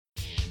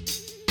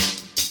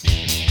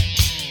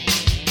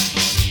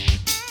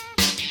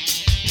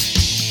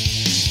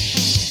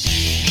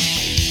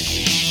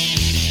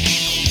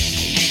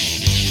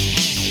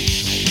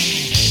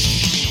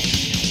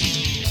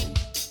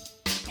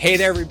Hey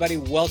there, everybody.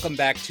 Welcome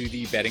back to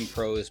the Betting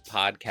Pros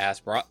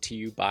podcast brought to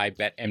you by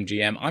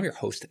BetMGM. I'm your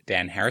host,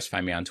 Dan Harris.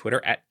 Find me on Twitter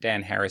at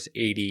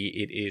DanHarris80.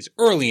 It is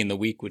early in the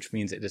week, which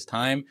means it is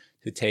time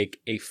to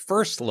take a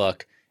first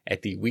look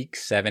at the Week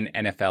 7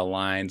 NFL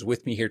lines.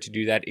 With me here to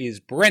do that is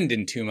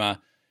Brendan Tuma,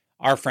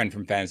 our friend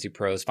from Fantasy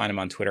Pros. Find him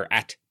on Twitter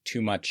at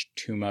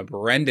TooMuchTuma.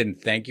 Brendan,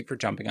 thank you for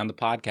jumping on the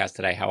podcast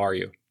today. How are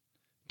you?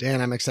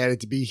 Dan, I'm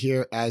excited to be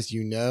here, as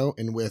you know,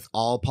 and with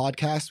all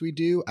podcasts we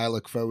do, I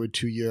look forward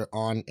to your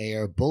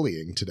on-air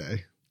bullying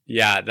today.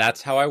 Yeah,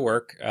 that's how I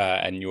work,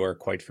 and you are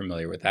quite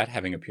familiar with that,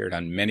 having appeared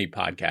on many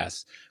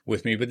podcasts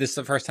with me. But this is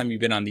the first time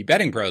you've been on the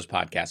Betting Pros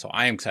podcast, so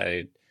I am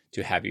excited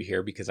to have you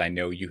here because I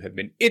know you have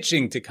been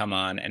itching to come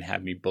on and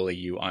have me bully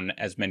you on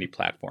as many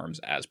platforms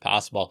as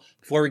possible.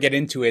 Before we get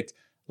into it,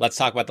 let's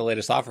talk about the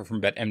latest offer from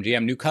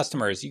BetMGM. New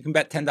customers, you can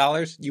bet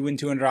 $10, you win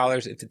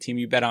 $200 if the team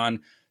you bet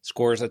on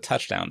scores a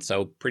touchdown.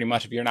 So pretty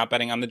much if you're not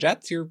betting on the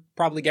Jets, you're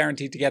probably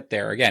guaranteed to get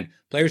there. Again,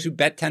 players who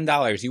bet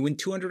 $10, you win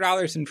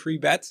 $200 in free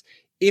bets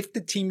if the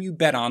team you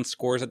bet on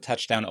scores a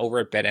touchdown over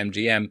at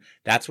BetMGM.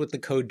 That's with the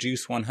code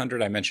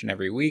JUICE100 I mention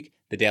every week,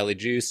 the Daily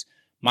Juice,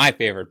 my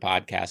favorite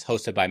podcast,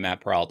 hosted by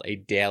Matt Peralt, a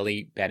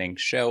daily betting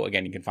show.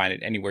 Again, you can find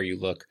it anywhere you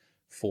look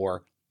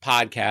for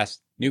podcasts.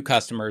 New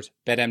customers,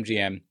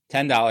 BetMGM,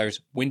 $10,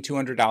 win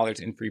 $200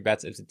 in free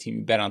bets if the team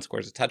you bet on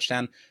scores a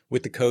touchdown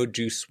with the code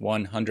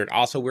JUICE100.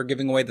 Also, we're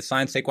giving away the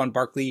signed Saquon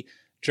Barkley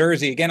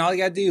jersey. Again, all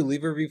you got to do,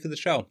 leave a review for the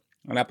show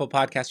on Apple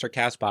Podcasts or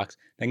CastBox.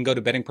 Then go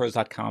to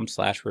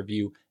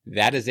bettingpros.com/review.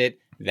 That is it.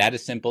 That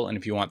is simple. And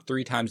if you want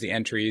 3 times the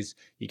entries,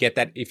 you get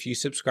that if you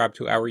subscribe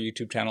to our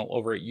YouTube channel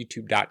over at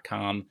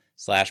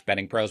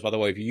youtube.com/bettingpros. By the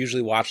way, if you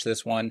usually watch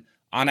this one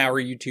on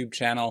our YouTube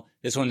channel,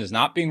 this one is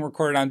not being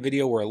recorded on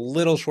video. We're a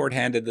little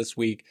shorthanded this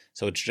week,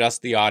 so it's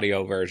just the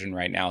audio version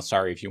right now.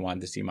 Sorry if you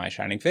wanted to see my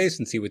shining face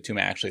and see what Tuma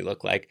actually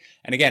looked like.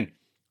 And again,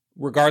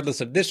 regardless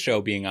of this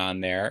show being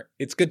on there,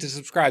 it's good to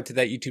subscribe to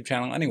that YouTube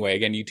channel anyway.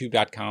 Again,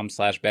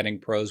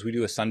 youtube.com/bettingpros. We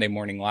do a Sunday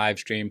morning live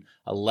stream,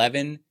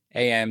 11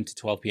 a.m. to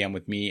 12 p.m.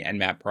 with me and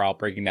Matt Peralt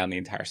breaking down the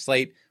entire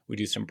slate. We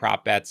do some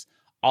prop bets,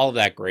 all of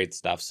that great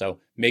stuff. So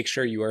make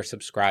sure you are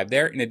subscribed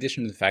there, in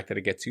addition to the fact that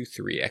it gets you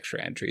 3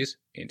 extra entries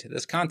into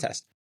this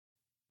contest.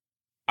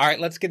 All right,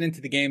 let's get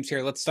into the games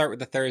here. Let's start with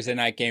the Thursday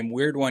night game.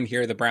 Weird one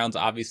here. The Browns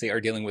obviously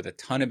are dealing with a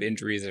ton of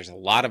injuries. There's a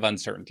lot of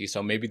uncertainty.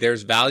 So maybe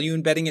there's value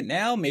in betting it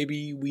now.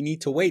 Maybe we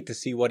need to wait to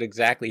see what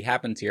exactly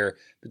happens here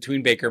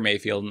between Baker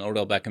Mayfield and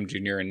Odell Beckham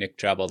Jr. and Nick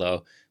Chubb,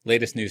 although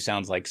latest news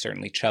sounds like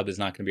certainly Chubb is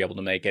not going to be able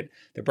to make it.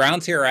 The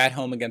Browns here are at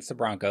home against the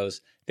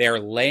Broncos. They are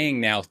laying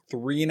now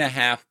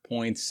 3.5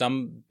 points.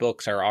 Some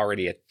books are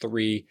already at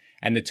 3,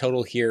 and the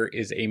total here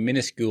is a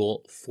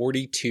minuscule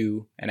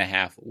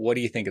 42.5. What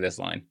do you think of this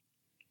line?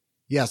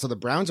 Yeah, so the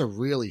Browns are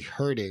really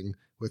hurting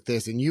with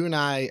this. And you and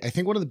I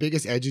think one of the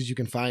biggest edges you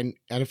can find,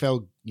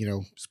 NFL,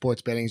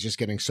 sports betting is just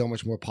getting so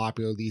much more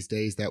popular these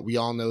days that we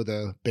all know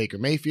the Baker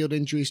Mayfield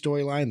injury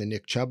storyline, the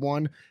Nick Chubb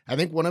one. I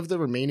think one of the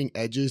remaining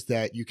edges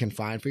that you can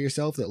find for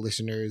yourself that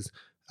listeners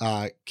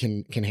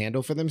can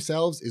handle for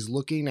themselves is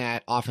looking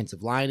at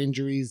offensive line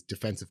injuries,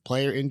 defensive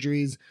player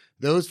injuries.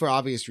 Those, for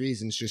obvious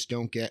reasons, just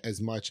don't get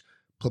as much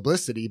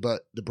publicity.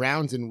 But the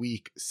Browns in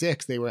week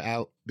 6, they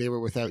were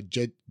without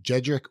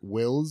Jedrick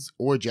Wills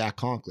or Jack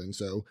Conklin.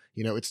 So,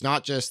 it's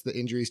not just the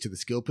injuries to the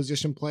skill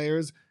position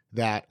players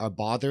that are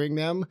bothering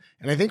them.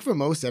 And I think for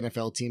most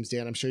NFL teams,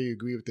 Dan, I'm sure you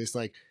agree with this,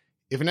 like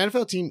if an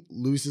NFL team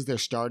loses their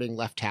starting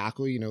left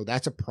tackle,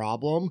 that's a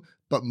problem,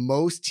 but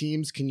most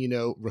teams can,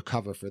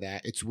 recover for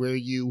that. It's where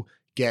you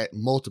get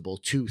multiple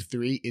 2,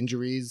 3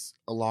 injuries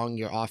along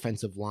your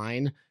offensive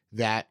line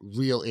that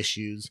real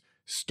issues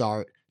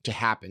start to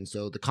happen.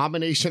 So the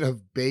combination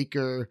of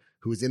Baker,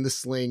 who was in the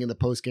sling in the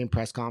post-game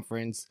press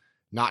conference,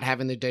 not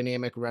having the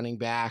dynamic running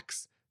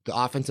backs, the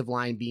offensive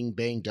line being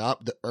banged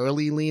up, the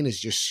early lean is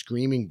just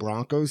screaming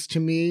Broncos to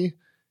me.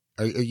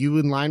 Are you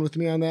in line with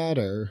me on that,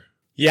 or?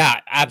 Yeah,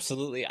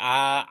 absolutely.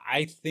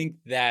 I think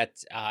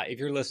that if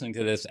you're listening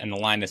to this and the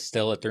line is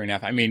still at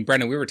 3.5, I mean,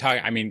 Brendan, we were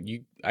talking,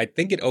 I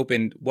think it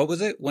opened, what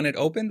was it when it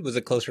opened? Was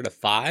it closer to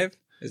 5?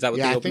 Is that what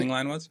the opening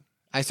line was?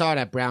 I saw it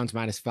at Browns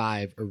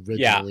 -5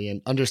 originally,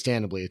 and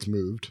understandably it's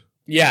moved.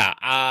 Yeah,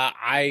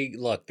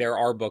 look, there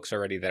are books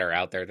already that are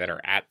out there that are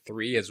at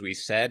 3, as we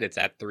said. It's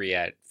at 3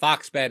 at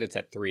Fox Bet, it's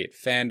at 3 at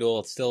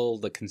FanDuel. It's still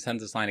the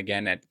consensus line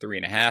again at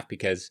 3.5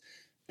 because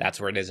that's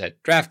where it is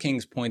at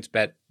DraftKings,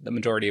 PointsBet, the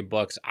majority of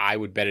books. I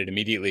would bet it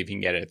immediately if you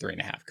can get it at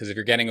 3.5. Because if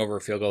you're getting over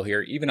a field goal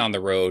here, even on the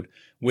road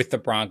with the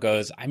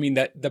Broncos,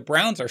 the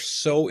Browns are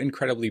so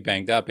incredibly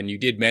banged up. And you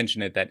did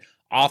mention it, that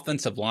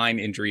offensive line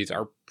injuries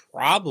are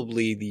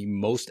probably the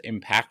most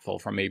impactful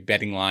from a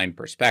betting line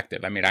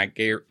perspective. I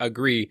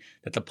agree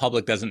that the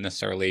public doesn't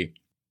necessarily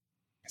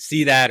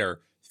see that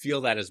or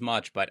feel that as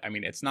much, but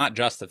it's not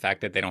just the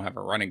fact that they don't have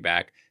a running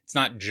back. It's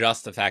not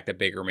just the fact that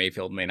Baker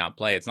Mayfield may not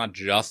play. It's not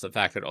just the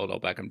fact that Odell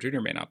Beckham Jr.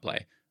 may not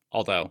play,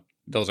 although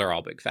those are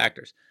all big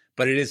factors.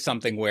 But it is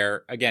something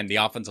where, again, the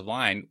offensive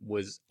line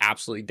was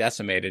absolutely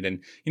decimated. And,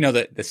 you know,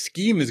 the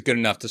scheme is good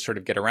enough to sort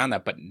of get around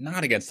that, but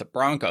not against the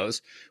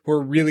Broncos, who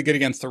are really good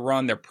against the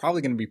run. They're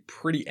probably going to be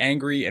pretty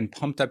angry and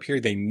pumped up here.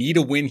 They need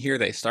a win here.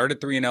 They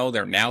started 3-0.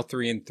 They're now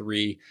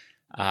 3-3.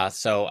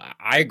 So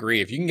I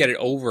agree. If you can get it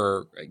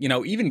over, you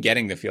know, even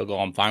getting the field goal,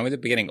 I'm fine with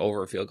it. But getting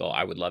over a field goal,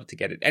 I would love to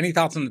get it. Any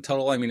thoughts on the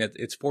total? I mean,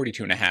 it's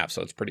 42.5,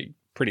 so it's pretty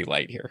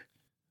light here.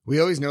 We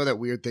always know that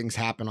weird things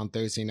happen on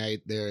Thursday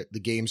night. The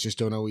games just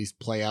don't always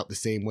play out the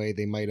same way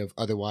they might have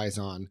otherwise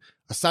on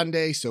a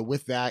Sunday. So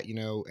with that, you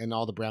know, and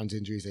all the Browns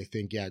injuries, I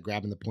think, yeah,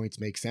 grabbing the points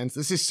makes sense.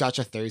 This is such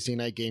a Thursday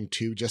night game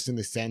too, just in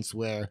the sense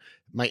where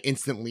my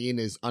instant lean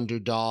is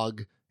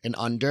underdog and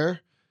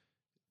under.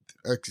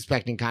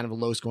 Expecting kind of a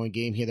low-scoring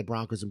game here. The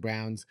Broncos and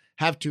Browns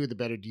have two of the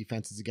better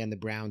defenses. Again, the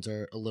Browns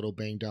are a little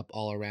banged up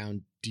all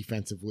around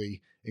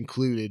defensively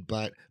included.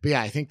 But yeah,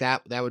 I think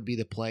that would be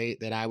the play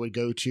that I would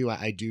go to.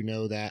 I do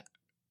know that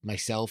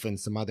myself and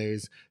some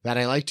others that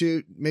I like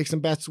to make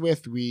some bets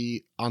with,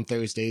 we on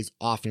Thursdays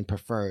often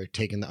prefer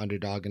taking the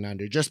underdog and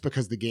under just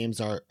because the games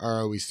are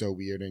always so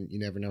weird and you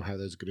never know how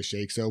those are going to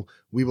shake. So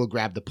we will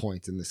grab the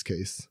points in this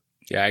case.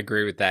 Yeah, I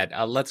agree with that.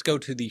 Let's go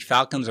to the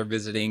Falcons are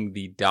visiting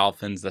the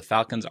Dolphins. The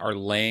Falcons are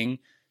laying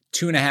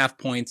 2.5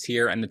 points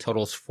here, and the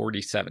total is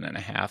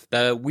 47.5.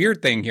 The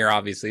weird thing here,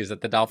 obviously, is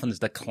that the Dolphins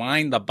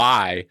declined the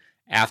bye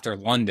after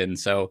London,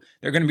 so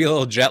they're going to be a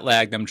little jet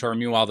lagged, I'm sure.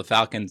 Meanwhile, the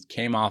Falcons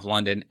came off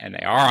London, and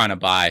they are on a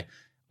bye,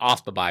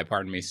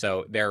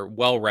 so they're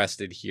well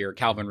rested here.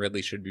 Calvin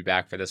Ridley should be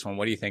back for this one.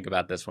 What do you think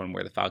about this one,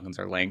 where the Falcons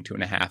are laying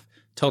 2.5,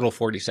 total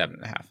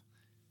 47.5?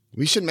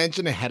 We should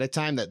mention ahead of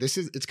time that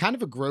it's kind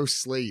of a gross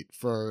slate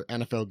for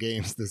NFL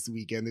games this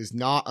weekend. There's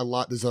not a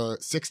lot. There's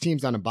 6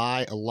 teams on a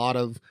bye. A lot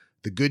of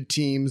the good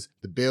teams,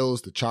 the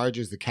Bills, the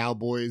Chargers, the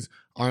Cowboys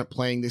aren't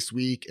playing this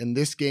week. And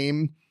this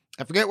game,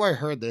 I forget where I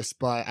heard this,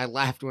 but I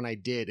laughed when I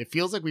did. It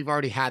feels like we've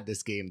already had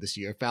this game this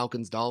year.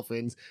 Falcons,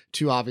 Dolphins,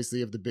 two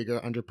obviously of the bigger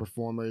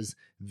underperformers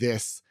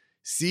this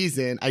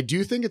season. I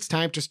do think it's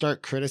time to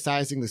start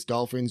criticizing this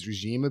Dolphins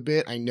regime a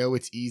bit. I know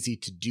it's easy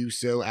to do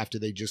so after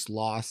they just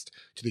lost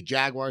to the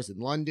Jaguars in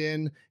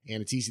London,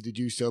 and it's easy to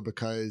do so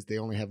because they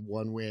only have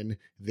one win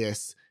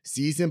this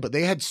season, but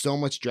they had so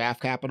much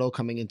draft capital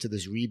coming into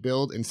this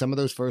rebuild, and some of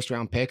those first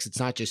round picks, it's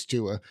not just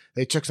Tua.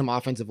 They took some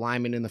offensive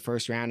linemen in the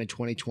first round in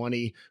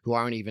 2020 who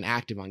aren't even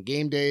active on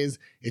game days.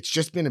 It's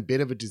just been a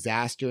bit of a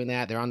disaster in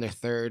that. They're on their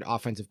 3rd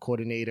offensive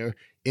coordinator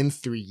in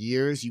 3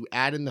 years. You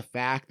add in the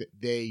fact that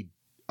they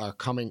are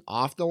coming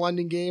off the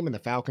London game and the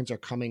Falcons are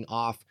coming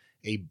off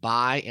a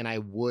bye, and I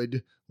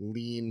would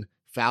lean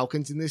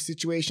Falcons in this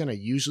situation. I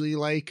usually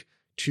like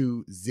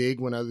to zig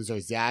when others are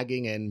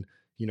zagging and,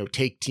 you know,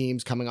 take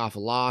teams coming off a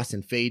loss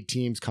and fade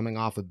teams coming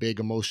off a big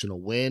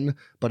emotional win.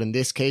 But in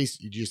this case,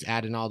 you just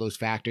add in all those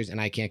factors and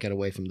I can't get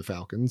away from the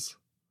Falcons.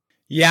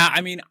 Yeah,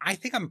 I mean, I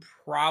think I'm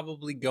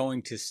probably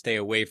going to stay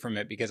away from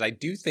it because I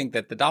do think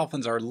that the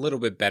Dolphins are a little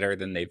bit better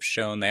than they've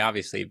shown. They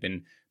obviously have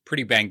been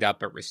pretty banged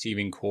up at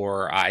receiving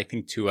core. I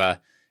think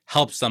Tua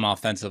helps them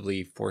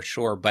offensively for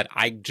sure, but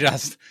I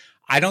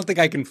don't think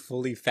I can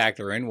fully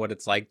factor in what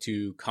it's like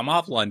to come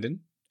off London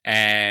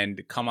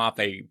and come off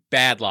a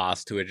bad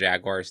loss to a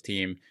Jaguars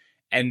team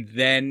and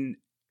then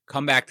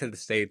come back to the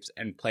States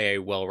and play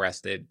a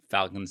well-rested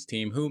Falcons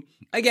team who,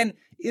 again,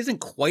 isn't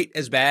quite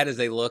as bad as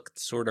they looked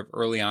sort of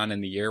early on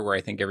in the year where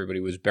I think everybody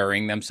was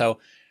burying them. So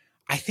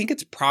I think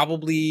it's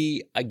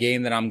probably a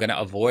game that I'm going to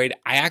avoid.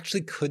 I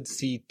actually could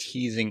see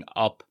teasing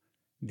up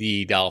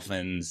the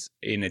Dolphins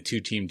in a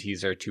 2-team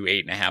teaser to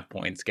 8.5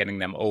 points, getting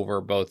them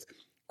over both,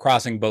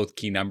 crossing both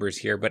key numbers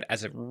here. But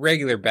as a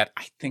regular bet,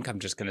 I think I'm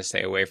just going to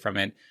stay away from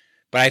it.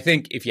 But I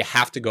think if you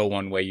have to go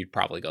one way, you'd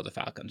probably go the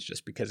Falcons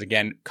just because,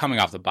 again, coming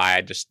off the bye,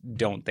 I just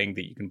don't think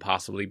that you can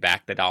possibly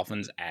back the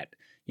Dolphins at,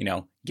 you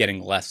know,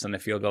 getting less than a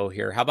field goal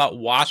here. How about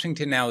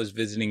Washington now is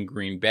visiting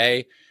Green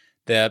Bay?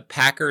 The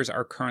Packers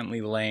are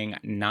currently laying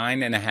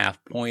 9.5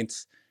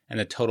 points, and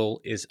the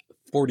total is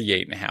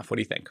 48.5. What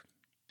do you think?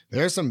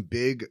 There are some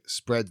big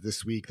spreads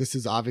this week. This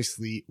is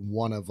obviously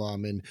one of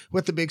them. And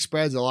with the big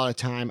spreads, a lot of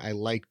time I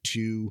like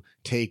to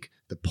take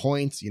the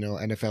points. You know,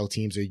 NFL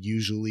teams are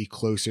usually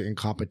closer in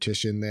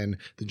competition than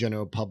the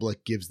general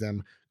public gives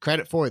them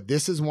credit for.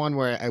 This is one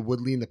where I would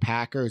lean the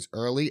Packers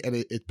early.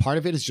 And part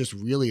of it is just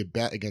really a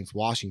bet against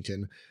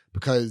Washington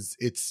because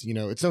it's, you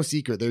know, it's no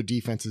secret their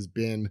defense has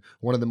been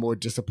one of the more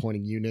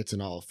disappointing units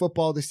in all of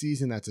football this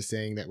season. That's a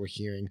saying that we're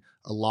hearing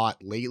a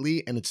lot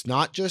lately. And it's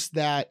not just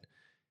that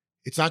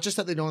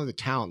they don't have the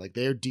talent. Like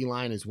their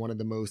D-line is one of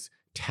the most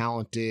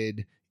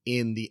talented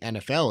in the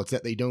NFL. It's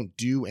that they don't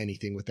do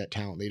anything with that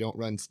talent. They don't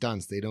run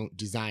stunts. They don't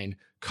design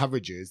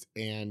coverages.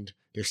 And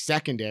their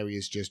secondary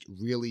is just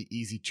really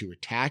easy to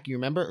attack. You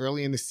remember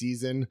early in the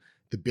season,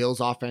 the Bills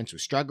offense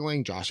was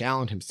struggling. Josh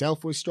Allen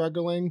himself was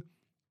struggling.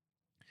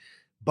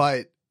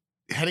 But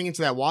heading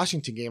into that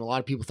Washington game, a lot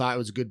of people thought it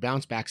was a good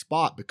bounce back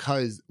spot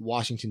because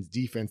Washington's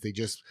defense,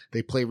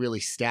 they play really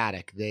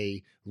static.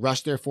 They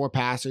rush their 4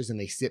 passers and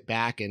they sit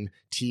back, and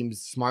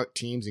smart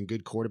teams and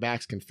good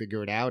quarterbacks can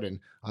figure it out. And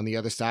on the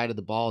other side of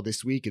the ball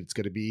this week, it's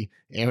going to be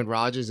Aaron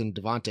Rodgers and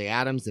Devontae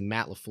Adams and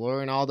Matt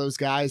LaFleur and all those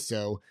guys.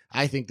 So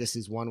I think this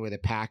is one where the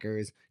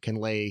Packers can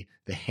lay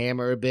the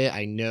hammer a bit.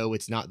 I know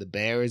it's not the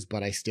Bears,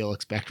 but I still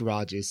expect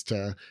Rodgers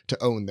to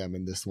own them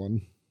in this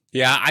one.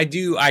 Yeah, I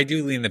do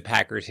lean the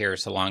Packers here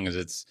so long as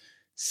it's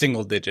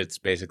single digits,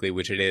 basically,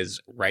 which it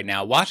is right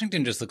now.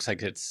 Washington just looks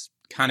like it's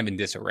kind of in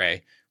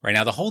disarray right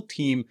now. The whole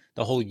team,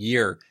 the whole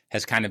year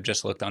has kind of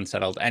just looked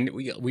unsettled. And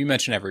we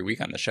mention every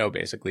week on the show,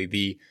 basically,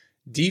 the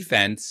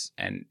defense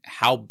and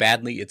how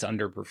badly it's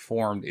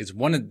underperformed is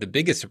one of the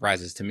biggest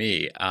surprises to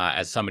me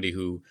as somebody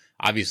who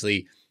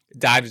obviously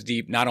dives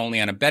deep, not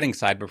only on a betting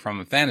side, but from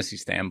a fantasy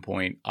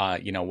standpoint,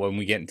 when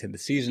we get into the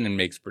season and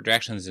makes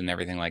projections and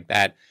everything like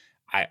that.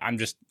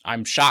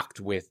 I'm shocked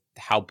with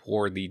how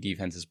poor the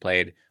defense has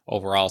played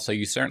overall. So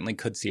you certainly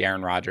could see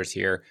Aaron Rodgers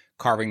here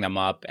carving them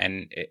up.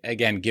 And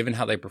again, given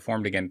how they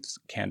performed against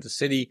Kansas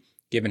City,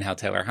 given how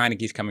Taylor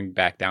Heineke's coming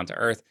back down to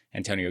earth,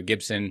 Antonio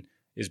Gibson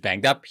is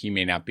banged up. He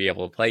may not be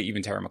able to play.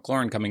 Even Terry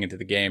McLaurin coming into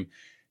the game.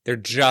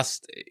 It's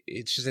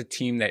just a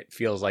team that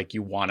feels like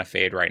you want to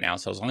fade right now.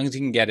 So as long as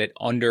you can get it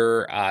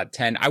under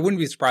 10, I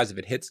wouldn't be surprised if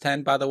it hits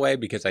 10, by the way,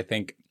 because I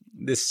think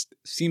this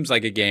seems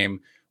like a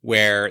game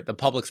where the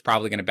public's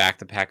probably going to back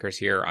the Packers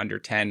here under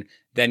 10.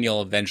 Then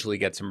you'll eventually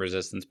get some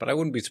resistance, but I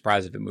wouldn't be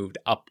surprised if it moved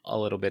up a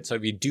little bit. So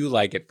if you do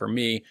like it, for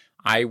me,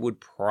 I would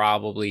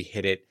probably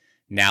hit it.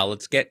 Now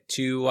let's get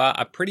to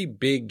a pretty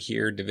big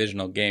here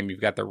divisional game. You've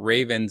got the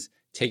Ravens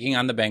taking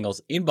on the Bengals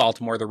in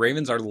Baltimore. The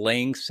Ravens are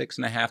laying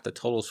 6.5. The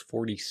total's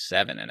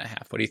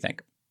 47.5. What do you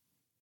think?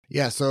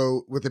 Yeah,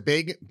 so with the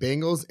big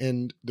Bengals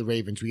and the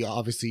Ravens, we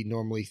obviously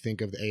normally think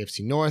of the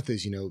AFC North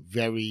as,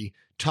 very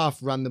tough,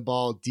 run the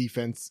ball,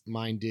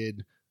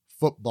 defense-minded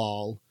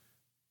football.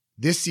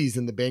 This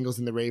season, the Bengals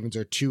and the Ravens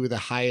are 2 of the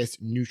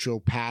highest neutral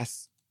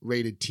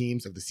pass-rated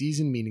teams of the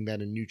season, meaning that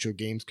in neutral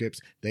game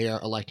scripts, they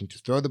are electing to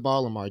throw the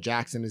ball. Lamar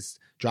Jackson is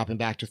dropping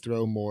back to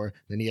throw more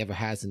than he ever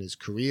has in his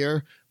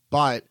career.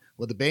 But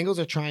what the Bengals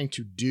are trying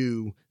to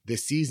do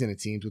this season,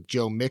 it seems, with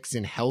Joe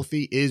Mixon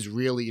healthy, is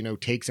really,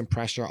 take some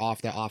pressure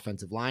off that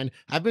offensive line.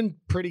 I've been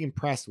pretty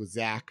impressed with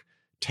Zach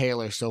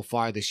Taylor so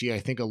far this year. I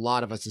think a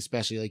lot of us,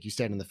 especially like you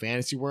said in the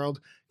fantasy world,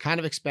 kind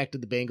of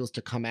expected the Bengals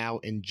to come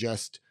out and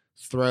just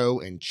throw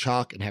and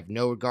chuck and have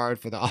no regard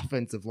for the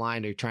offensive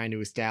line. They're trying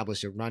to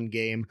establish a run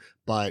game,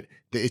 but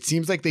it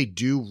seems like they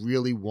do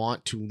really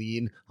want to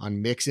lean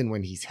on Mixon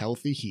when he's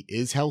healthy. He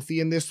is healthy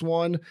in this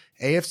one.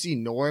 AFC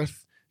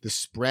North, the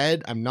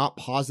spread, I'm not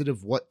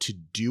positive what to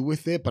do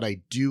with it, but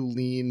I do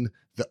lean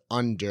the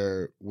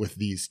under with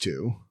these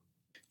two.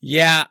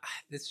 Yeah,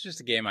 this is just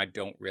a game I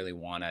don't really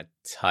want to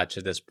touch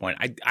at this point.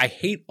 I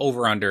hate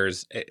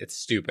over-unders. It's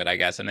stupid, I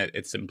guess, and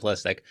it's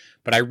simplistic,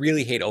 but I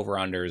really hate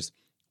over-unders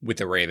with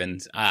the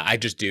Ravens. I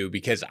just do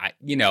because,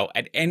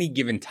 at any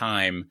given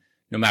time,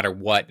 no matter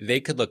what,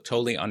 they could look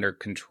totally under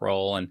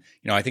control. And,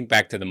 I think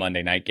back to the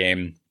Monday night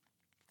game,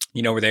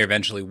 where they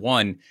eventually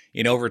won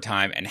in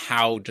overtime and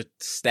how just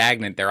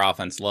stagnant their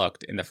offense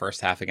looked in the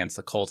first half against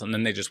the Colts. And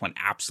then they just went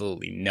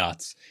absolutely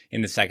nuts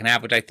in the second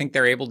half, which I think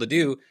they're able to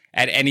do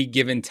at any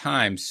given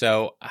time.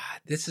 So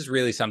this is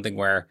really something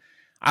where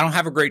I don't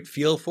have a great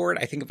feel for it.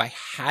 I think if I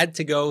had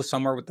to go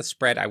somewhere with the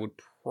spread, I would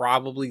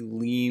probably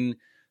lean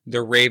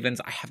the Ravens.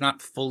 I have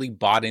not fully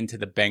bought into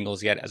the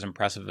Bengals yet, as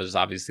impressive as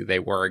obviously they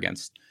were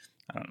against,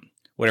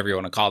 whatever you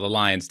want to call the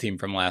Lions team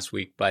from last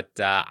week. But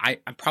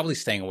I'm probably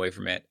staying away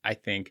from it, I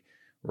think,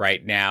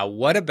 right now.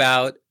 What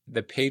about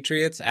the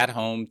Patriots at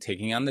home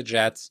taking on the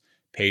Jets?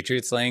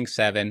 Patriots laying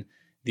 7.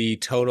 The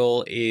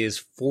total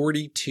is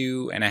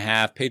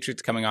 42.5.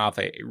 Patriots coming off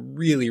a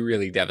really,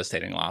 really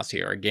devastating loss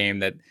here. A game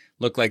that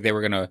looked like they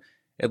were going to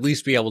at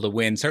least be able to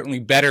win. Certainly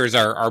bettors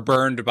are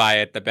burned by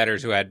it. The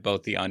bettors who had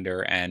both the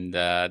under and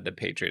the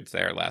Patriots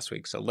there last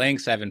week. So laying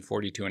 7,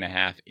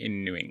 42.5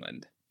 in New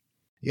England.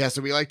 Yeah,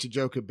 so we like to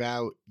joke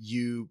about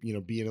you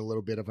being a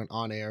little bit of an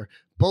on-air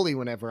bully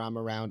whenever I'm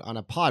around on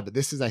a pod, but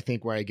this is, I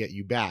think, where I get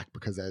you back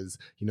because, as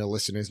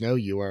listeners know,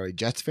 you are a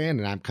Jets fan,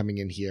 and I'm coming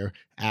in here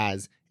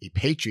as a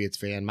Patriots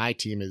fan. My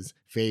team is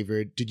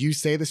favored. Did you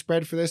say the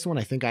spread for this one?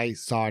 I think I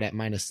saw it at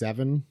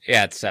 -7.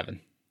 Yeah, it's 7.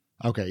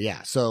 Okay,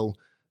 yeah. So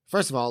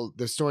first of all,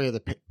 the story of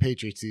the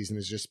Patriots season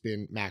has just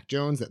been Mac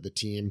Jones, that the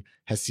team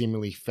has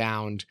seemingly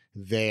found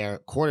their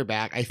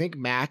quarterback. I think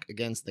Mac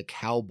against the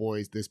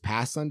Cowboys this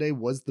past Sunday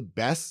was the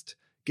best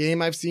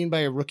game I've seen by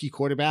a rookie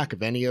quarterback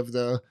of any of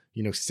the,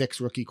 6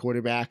 rookie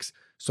quarterbacks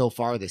so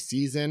far this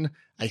season.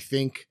 I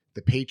think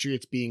the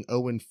Patriots being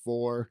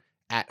 0-4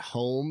 at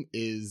home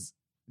is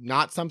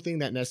not something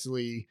that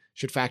necessarily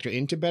should factor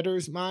into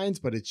bettors' minds,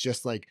 but it's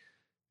just like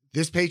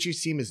this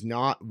Patriots team is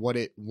not what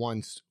it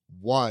once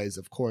was.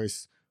 Of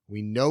course,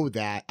 we know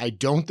that. I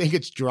don't think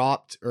it's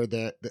dropped, or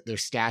their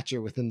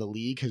stature within the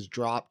league has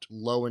dropped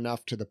low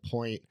enough to the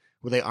point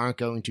where they aren't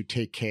going to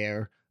take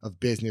care of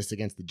business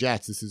against the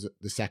Jets. This is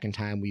the second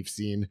time we've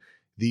seen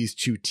these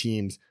two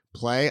teams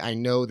play. I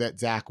know that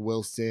Zach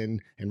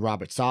Wilson and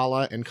Robert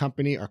Saleh and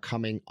company are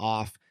coming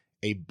off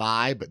a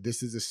bye, but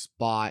this is a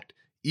spot,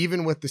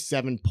 even with the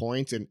 7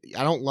 points, and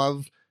I don't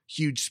love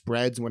huge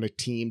spreads when a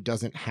team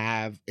doesn't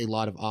have a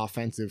lot of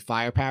offensive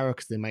firepower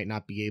because they might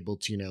not be able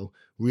to,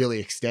 really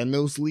extend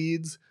those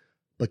leads.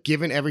 But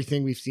given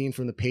everything we've seen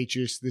from the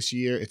Patriots this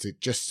year, it's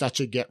just such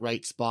a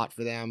get-right spot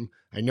for them.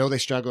 I know they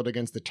struggled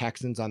against the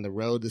Texans on the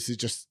road.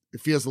 It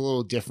feels a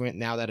little different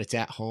now that it's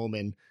at home,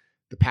 and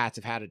the Pats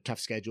have had a tough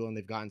schedule, and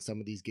they've gotten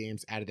some of these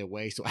games out of their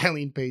way. So I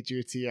lean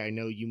Patriots here. I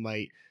know you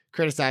might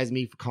criticize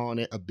me for calling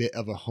it a bit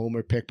of a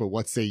homer pick, but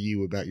what say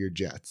you about your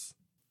Jets?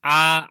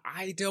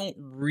 I don't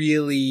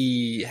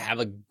really have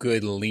a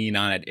good lean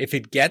on it. If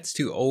it gets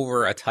to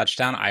over a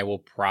touchdown, I will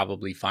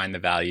probably find the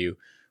value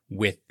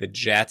with the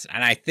Jets.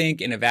 And I think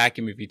in a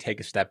vacuum, if you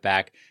take a step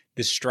back,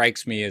 this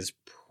strikes me as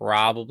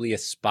probably a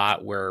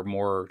spot where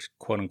more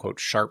quote unquote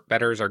sharp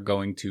bettors are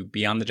going to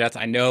be on the Jets.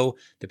 I know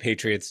the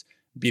Patriots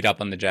beat up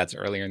on the Jets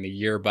earlier in the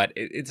year, but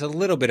it's a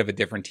little bit of a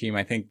different team.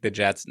 I think the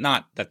Jets,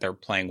 not that they're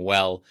playing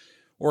well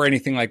or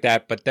anything like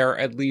that, but they're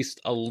at least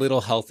a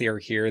little healthier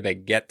here. They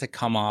get to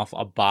come off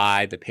a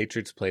bye. The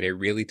Patriots played a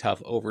really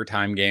tough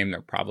overtime game.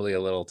 They're probably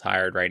a little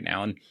tired right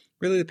now. And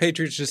really the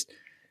Patriots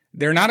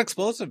they're not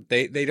explosive.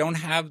 They don't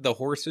have the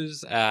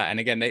horses. And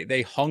again,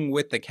 they hung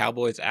with the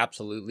Cowboys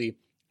absolutely,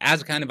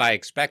 as kind of I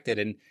expected.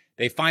 And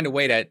they find a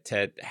way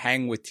to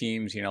hang with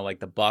teams, like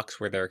the Bucs,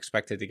 where they're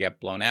expected to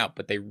get blown out.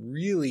 But they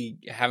really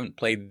haven't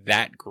played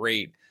that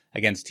great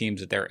against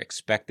teams that they're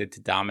expected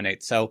to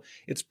dominate. So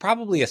it's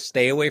probably a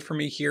stay away for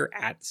me here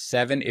at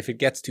 7. If it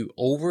gets to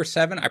over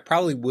 7, I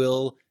probably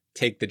will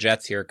take the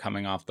Jets here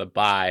coming off the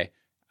bye.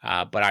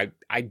 But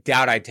I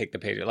doubt I'd take the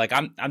Patriots. Like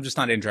I'm just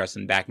not interested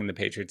in backing the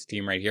Patriots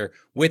team right here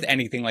with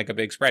anything like a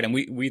big spread. And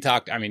we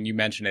talked, you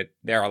mentioned it,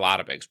 there are a lot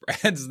of big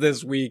spreads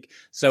this week.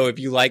 So if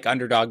you like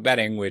underdog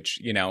betting, which,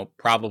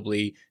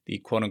 probably the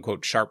quote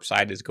unquote sharp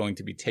side is going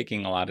to be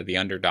taking a lot of the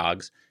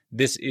underdogs,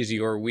 this is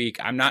your week.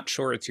 I'm not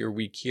sure it's your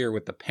week here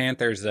with the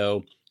Panthers,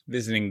 though,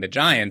 visiting the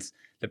Giants.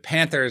 The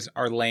Panthers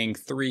are laying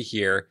 3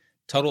 here.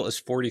 Total is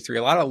 43.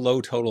 A lot of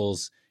low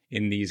totals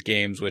in these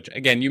games, which,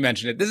 again, you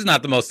mentioned it. This is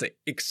not the most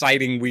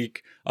exciting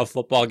week of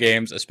football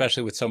games,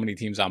 especially with so many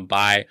teams on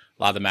bye.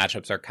 A lot of the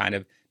matchups are kind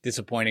of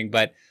disappointing.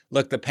 But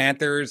look, the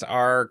Panthers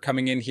are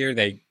coming in here.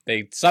 They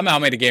somehow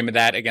made a game of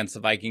that against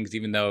the Vikings,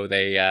 even though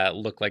they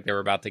looked like they were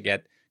about to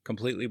get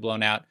completely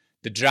blown out.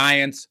 The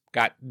Giants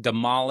got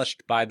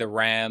demolished by the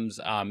Rams.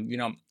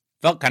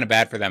 Felt kind of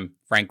bad for them,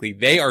 frankly.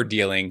 They are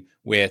dealing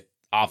with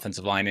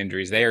offensive line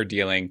injuries. They are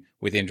dealing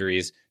with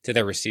injuries to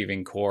their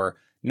receiving core.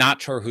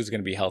 Not sure who's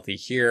going to be healthy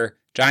here.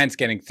 Giants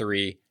getting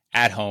 3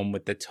 at home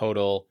with the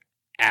total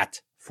at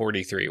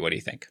 43. What do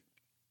you think?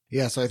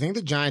 Yeah, so I think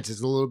the Giants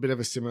is a little bit of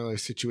a similar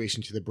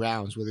situation to the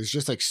Browns, where there's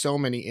just so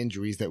many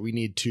injuries that we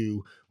need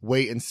to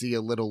wait and see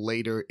a little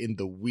later in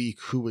the week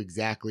who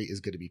exactly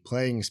is going to be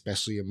playing,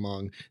 especially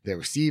among their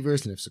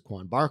receivers, and if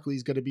Saquon Barkley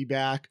is going to be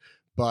back.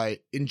 But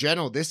in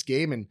general, this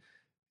game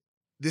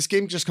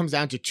just comes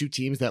down to 2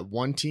 teams. That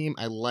one team,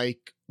 I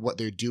like what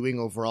they're doing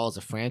overall as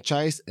a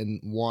franchise, and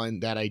one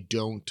that I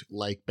don't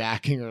like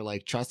backing or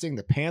like trusting.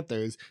 The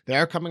Panthers, they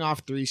are coming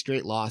off 3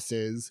 straight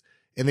losses.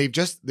 And they've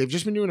just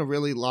been doing a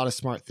lot of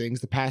smart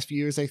things the past few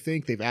years. I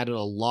think they've added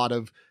a lot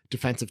of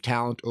defensive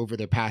talent over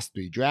their past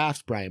 3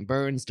 drafts. Brian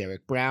Burns,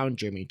 Derek Brown,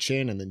 Jeremy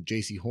Chin, and then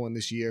J.C. Horn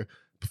this year.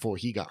 Before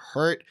he got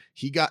hurt,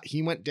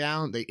 he went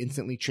down. They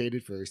instantly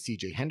traded for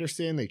C.J.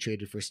 Henderson. They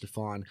traded for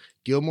Stephon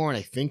Gilmore, and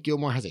I think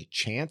Gilmore has a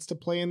chance to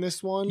play in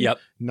this one. Yep.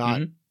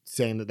 Not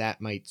saying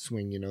that might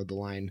swing the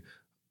line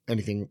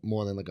anything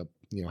more than like a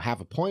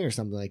half a point or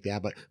something like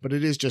that, but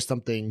it is just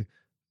something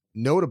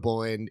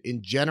notable. And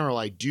in general,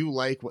 I do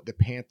like what the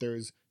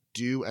Panthers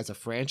do as a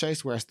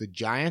franchise, whereas the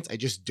Giants, I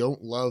just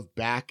don't love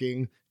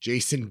backing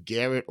Jason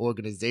Garrett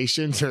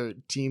organizations or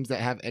teams that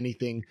have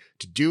anything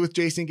to do with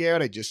Jason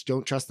Garrett. I just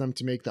don't trust them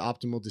to make the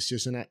optimal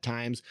decision at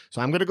times.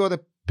 So I'm going to go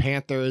the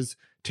Panthers,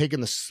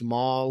 taking the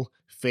small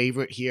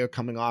favorite here,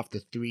 coming off the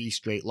 3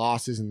 straight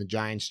losses, and the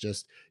Giants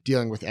just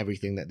dealing with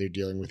everything that they're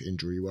dealing with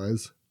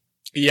injury-wise.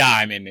 Yeah,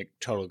 I'm in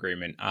total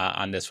agreement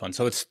on this one.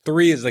 So it's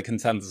 3 is the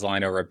consensus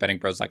line over at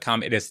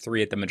bettingbros.com. It is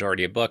 3 at the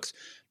majority of books,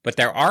 but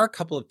there are a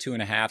couple of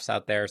 2.5s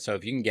out there. So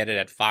if you can get it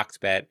at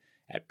FoxBet,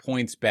 at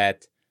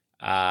PointsBet,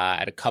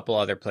 at a couple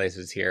other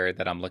places here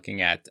that I'm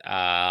looking at,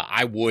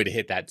 I would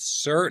hit that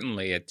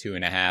certainly at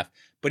 2.5.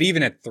 But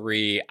even at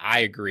 3, I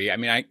agree.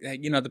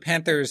 The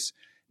Panthers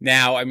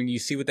now, you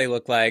see what they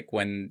look like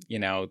when,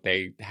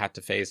 they have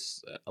to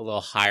face a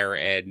little higher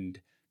end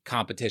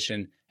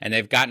competition, and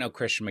they've got no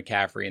Christian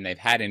McCaffrey, and they've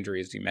had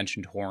injuries. You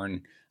mentioned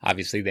Horn.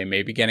 Obviously, they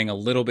may be getting a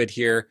little bit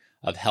here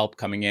of help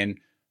coming in,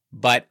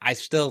 but I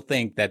still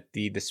think that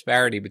the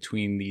disparity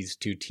between these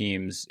 2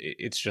 teams,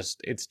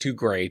 it's too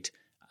great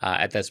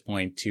at this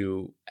point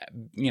to,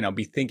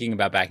 be thinking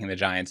about backing the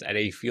Giants at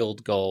a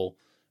field goal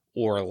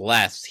or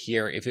less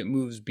here. If it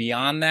moves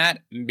beyond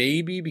that,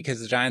 maybe,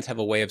 because the Giants have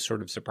a way of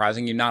sort of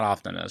surprising you, not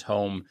often at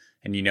home,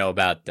 and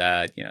about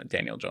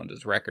Daniel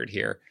Jones's record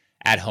here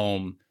at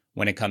home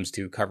when it comes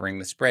to covering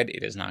the spread.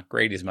 It is not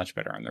great. He's much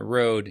better on the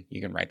road.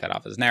 You can write that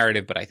off as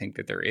narrative, but I think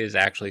that there is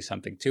actually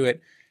something to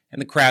it.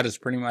 And the crowd is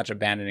pretty much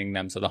abandoning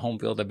them. So the home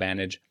field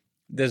advantage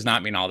does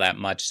not mean all that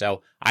much.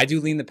 So I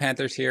do lean the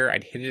Panthers here.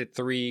 I'd hit it at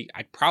 3.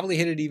 I'd probably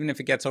hit it even if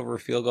it gets over a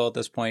field goal at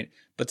this point.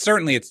 But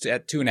certainly it's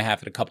at 2.5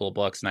 at a couple of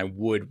books, and I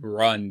would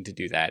run to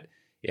do that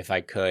if I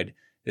could.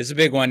 This is a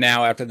big one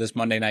now after this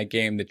Monday night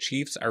game. The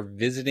Chiefs are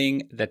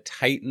visiting the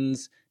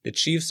Titans. The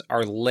Chiefs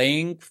are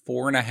laying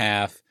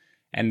 4.5,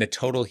 and the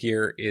total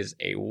here is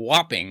a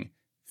whopping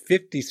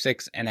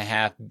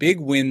 56.5. Big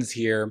wins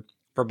here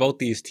for both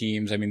these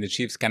teams. I mean, the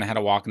Chiefs kind of had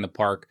a walk in the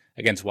park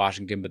against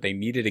Washington, but they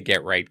needed a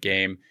get-right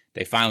game.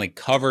 They finally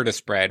covered a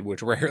spread,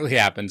 which rarely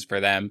happens for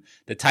them.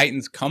 The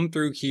Titans come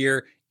through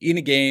here in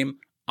a game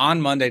on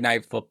Monday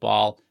Night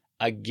Football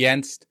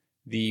against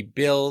the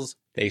Bills.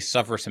 They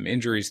suffer some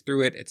injuries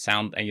through it. I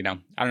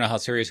don't know how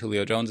serious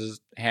Julio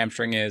Jones's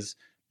hamstring is,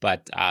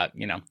 but,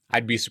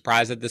 I'd be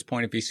surprised at this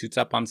point if he suits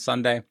up on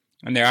Sunday.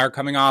 And they are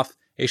coming off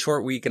a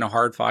short week and a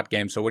hard-fought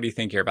game. So what do you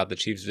think here about the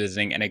Chiefs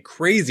visiting and a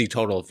crazy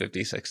total of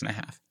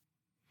 56.5?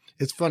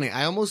 It's funny.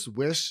 I almost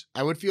wish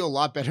I would feel a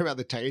lot better about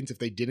the Titans if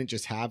they didn't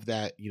just have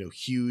that,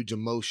 huge,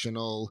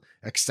 emotional,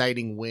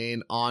 exciting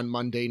win on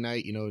Monday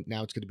night.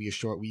 Now it's going to be a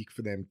short week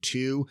for them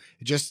too.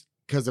 Just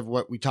because of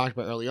what we talked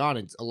about early on.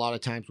 It's a lot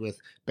of times with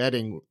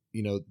betting,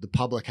 the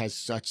public has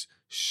such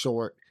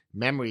short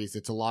memories.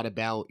 It's a lot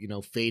about,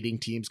 fading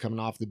teams coming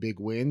off the big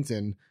wins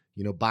and,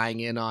 buying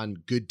in on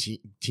good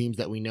teams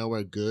that we know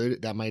are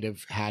good that might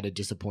have had a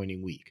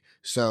disappointing week.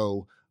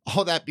 So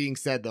all that being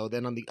said, though,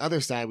 then on the other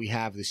side, we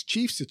have this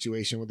Chiefs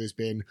situation where there's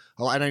been,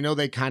 and I know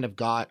they kind of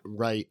got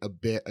right a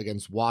bit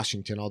against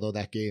Washington, although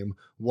that game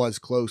was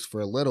close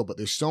for a little, but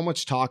there's so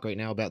much talk right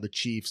now about the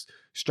Chiefs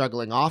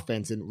struggling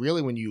offense. And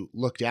really, when you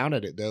look down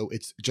at it, though,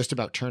 it's just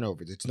about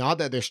turnovers. It's not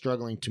that they're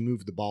struggling to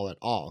move the ball at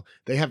all.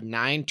 They have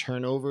 9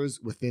 turnovers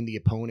within the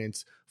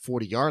opponent's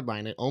 40-yard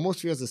line. It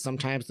almost feels as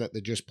sometimes that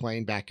they're just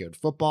playing backyard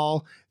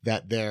football,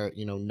 that they're,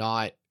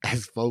 not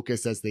as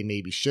focused as they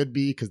maybe should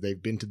be because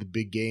they've been to the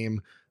big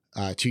game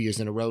 2 years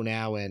in a row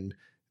now, and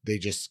they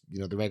just,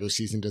 the regular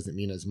season doesn't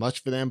mean as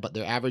much for them, but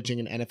they're averaging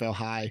an NFL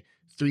high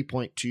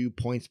 3.2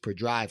 points per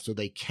drive, so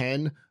they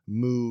can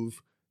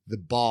move the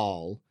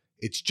ball.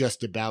 It's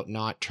just about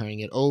not turning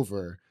it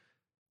over.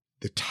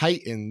 The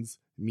Titans,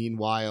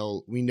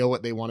 meanwhile, we know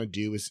what they want to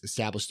do is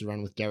establish the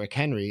run with Derrick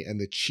Henry, and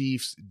the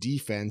Chiefs'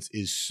 defense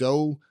is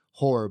so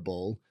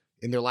horrible.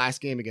 In their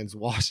last game against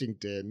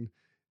Washington's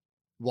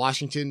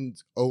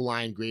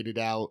O-line graded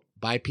out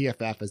by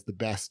PFF as the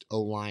best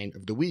O-line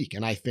of the week.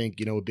 And I think,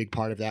 a big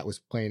part of that was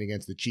playing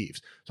against the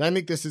Chiefs. So I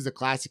think this is a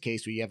classic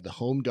case where you have the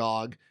home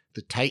dog,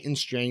 the Titans'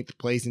 strength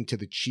plays into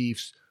the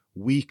Chiefs'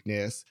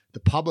 weakness.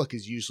 The public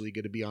is usually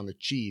going to be on the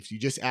Chiefs. You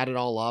just add it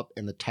all up,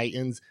 and the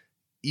Titans,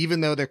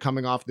 even though they're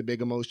coming off the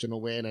big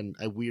emotional win, and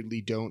I weirdly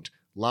don't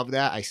love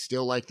that, I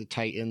still like the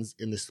Titans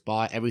in the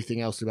spot.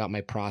 Everything else about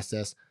my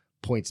process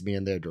points me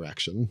in their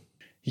direction.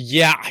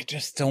 Yeah, I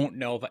just don't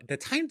know. But the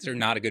Titans are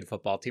not a good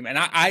football team. And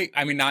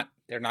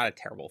they're not a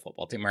terrible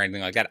football team or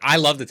anything like that. I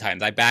love the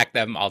Titans. I back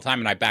them all the time,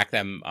 and I back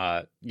them,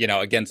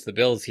 against the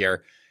Bills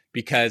here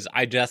because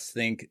I just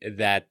think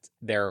that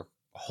their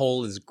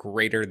whole is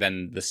greater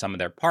than the sum of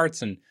their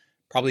parts. And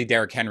probably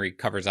Derrick Henry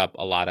covers up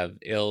a lot of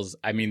ills.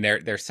 I mean,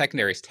 their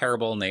secondary is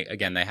terrible. And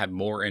they had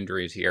more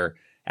injuries here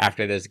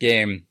after this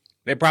game.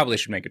 They probably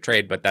should make a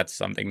trade, but that's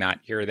something not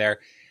here or there.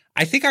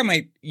 I think I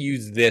might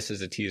use this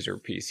as a teaser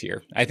piece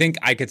here. I think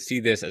I could see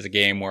this as a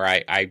game where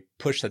I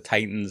push the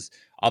Titans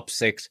up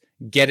 6,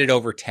 get it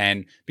over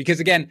 10. Because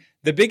again,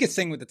 the biggest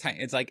thing with the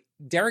Titans, it's like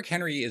Derrick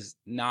Henry is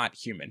not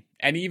human.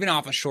 And even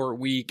off a short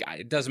week,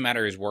 it doesn't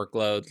matter his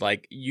workload.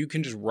 Like you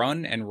can just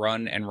run and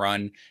run and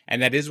run.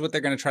 And that is what they're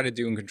going to try to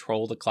do and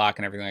control the clock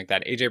and everything like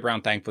that. AJ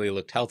Brown thankfully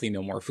looked healthy,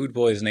 no more food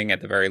poisoning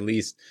at the very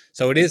least.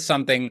 So it is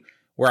something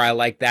where I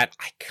like that.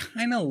 I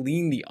kind of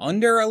lean the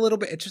under a little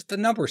bit. It's just the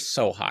number's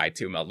so high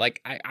too, Mel.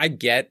 Like I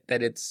get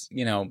that it's,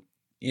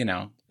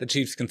 the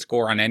Chiefs can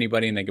score on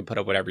anybody and they can put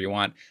up whatever you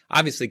want.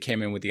 Obviously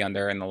came in with the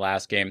under in the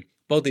last game.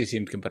 Both these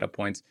teams can put up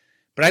points,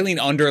 but I lean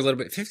under a little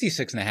bit.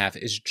 56.5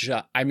 is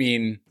just,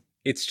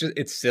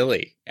 it's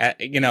silly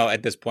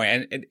at this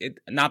point. And it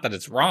not that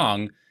it's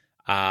wrong,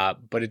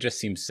 but it just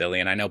seems silly.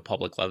 And I know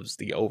public loves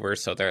the over,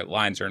 so their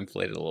lines are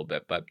inflated a little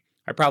bit, but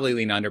I probably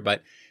lean under,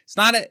 but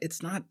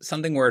it's not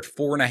something where it's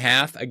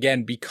 4.5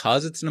 again,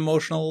 because it's an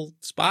emotional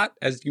spot,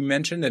 as you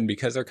mentioned, and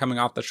because they're coming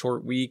off the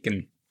short week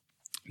and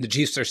the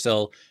Chiefs are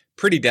still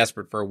pretty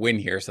desperate for a win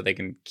here so they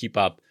can keep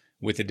up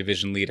with the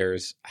division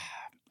leaders.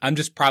 I'm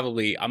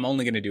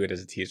only going to do it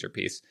as a teaser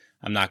piece.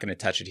 I'm not going to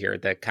touch it here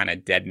at that kind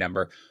of dead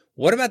number.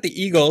 What about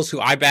the Eagles, who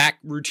I back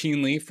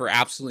routinely for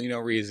absolutely no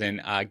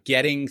reason,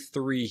 getting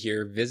 3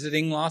 here,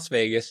 visiting Las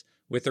Vegas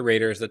with the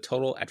Raiders, the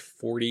total at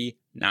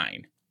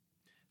 49?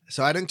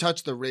 So I didn't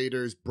touch the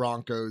Raiders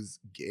Broncos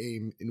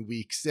game in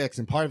week 6.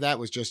 And part of that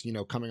was just,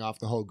 coming off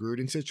the whole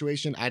Gruden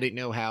situation. I didn't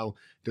know how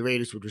the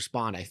Raiders would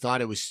respond. I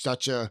thought it was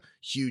such a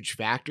huge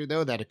factor,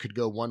 though, that it could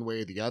go one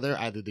way or the other.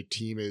 Either the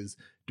team is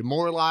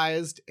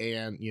demoralized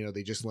and,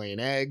 they just lay an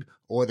egg,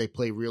 or they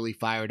play really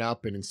fired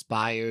up and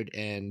inspired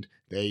and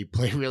they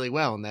play really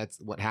well. And that's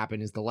what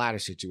happened, is the latter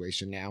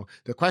situation. Now,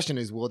 the question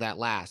is, will that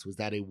last? Was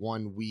that a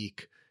 1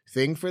 week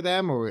thing for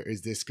them, or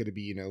is this going to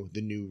be,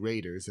 the new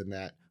Raiders, and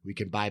that we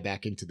can buy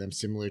back into them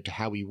similar to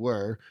how we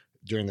were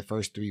during the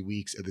first 3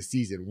 weeks of the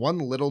season? One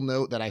little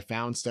note that I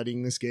found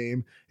studying this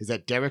game is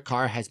that Derek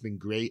Carr has been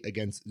great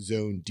against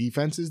zone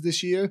defenses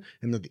this year,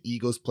 and that the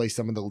Eagles play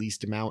some of the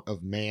least amount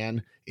of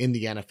man in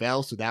the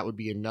NFL. So that would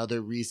be another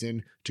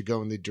reason to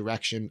go in the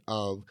direction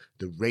of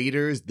the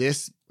Raiders.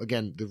 This,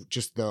 again,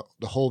 the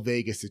whole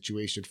Vegas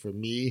situation for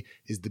me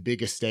is the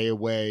biggest stay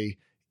away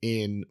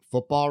in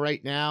football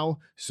right now.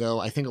 So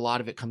I think a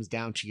lot of it comes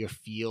down to your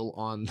feel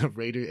on the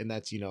Raiders. And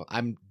that's,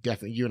 I'm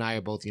definitely, you and I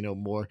are both,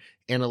 more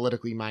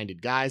analytically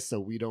minded guys. So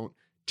we don't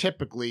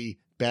typically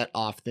bet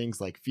off things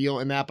like feel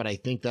in that. But I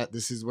think that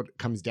this is what it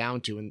comes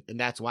down to. And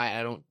that's why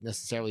I don't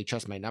necessarily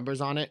trust my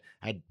numbers on it.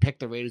 I'd pick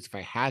the Raiders if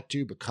I had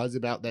to, because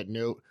about that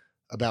note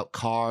about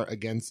Carr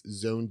against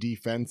zone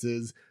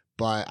defenses.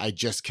 But I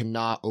just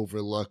cannot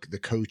overlook the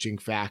coaching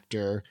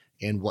factor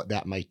and what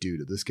that might do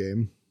to this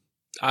game.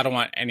 I don't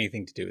want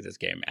anything to do with this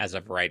game as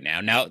of right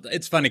now. Now,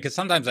 it's funny because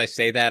sometimes I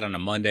say that on a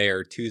Monday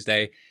or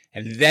Tuesday,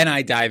 and then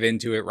I dive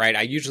into it, right?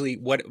 I usually,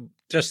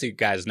 just so you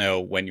guys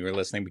know when you were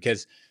listening,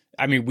 because,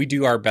 we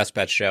do our best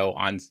bet show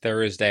on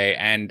Thursday,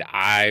 and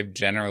I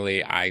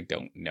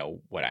don't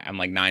know I'm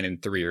like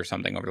 9-3 or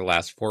something over the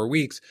last 4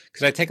 weeks,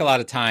 because I take a lot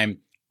of time.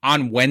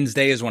 On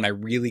Wednesday is when I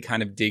really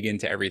kind of dig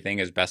into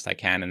everything as best I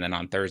can. And then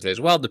on Thursday as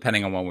well,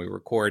 depending on when we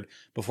record,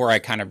 before I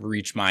kind of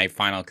reach my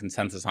final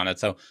consensus on it.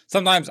 So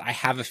sometimes I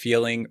have a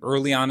feeling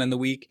early on in the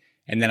week,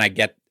 and then I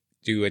get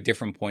to a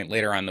different point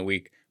later on in the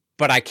week.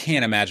 But I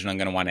can't imagine I'm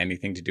going to want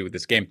anything to do with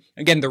this game.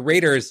 Again, the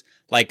Raiders,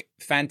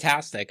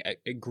 fantastic.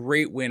 A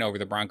great win over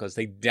the Broncos.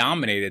 They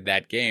dominated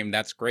that game.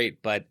 That's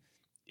great. But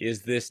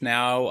is this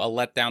now a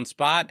letdown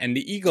spot? And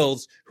the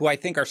Eagles, who I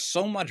think are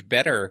so much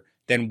better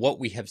than what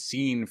we have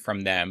seen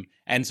from them.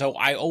 And so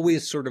I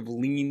always sort of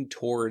lean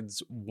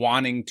towards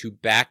wanting to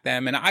back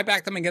them. And I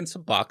backed them against the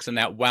Bucs, and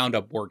that wound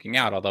up working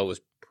out, although it was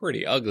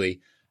pretty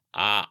ugly.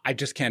 I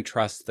just can't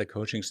trust the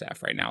coaching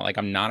staff right now.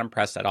 I'm not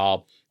impressed at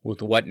all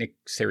with what Nick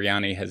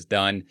Sirianni has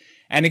done.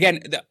 And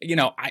again,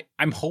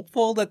 I'm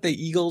hopeful that the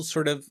Eagles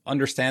sort of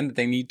understand that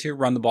they need to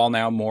run the ball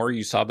now more.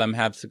 You saw them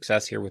have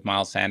success here with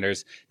Miles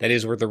Sanders. That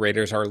is where the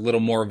Raiders are a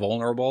little more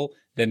vulnerable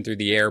than through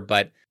the air.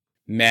 But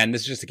man,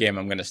 this is just a game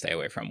I'm going to stay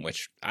away from,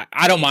 which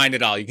I don't mind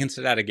at all. You can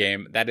sit out a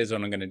game. That is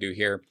what I'm going to do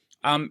here.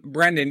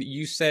 Brendan,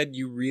 you said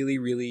you really,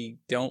 really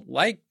don't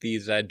like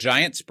these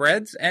giant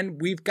spreads,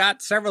 and we've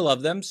got several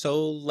of them.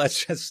 So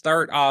let's just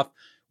start off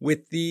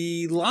with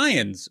the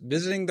Lions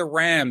visiting the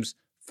Rams.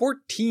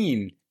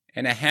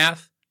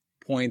 14.5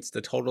 points.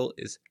 The total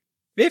is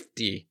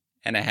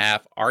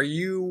 50.5. Are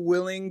you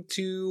willing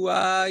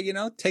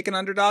to, take an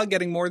underdog,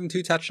 getting more than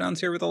 2 touchdowns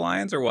here with the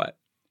Lions, or what?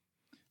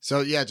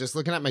 So, yeah, just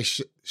looking at my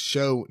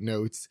show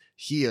notes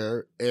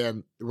here,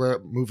 and we're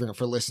moving,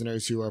 for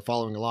listeners who are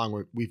following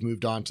along, we've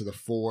moved on to the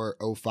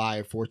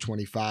 4:05,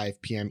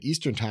 4:25 p.m.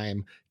 Eastern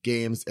time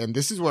games, and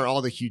this is where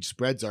all the huge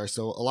spreads are.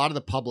 So a lot of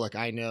the public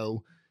I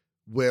know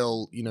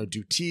will,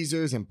 do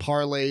teasers and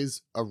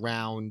parlays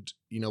around,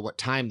 what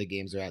time the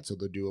games are at. So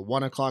they'll do a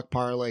 1 o'clock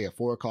parlay, a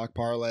 4 o'clock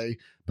parlay.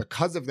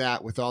 Because of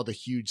that, with all the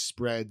huge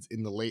spreads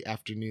in the late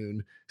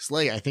afternoon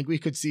slate, I think we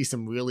could see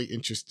some really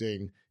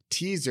interesting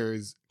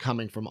teasers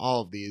coming from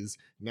all of these.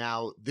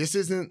 Now, this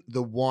isn't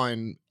the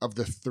one of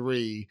the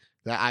 3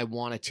 that I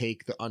want to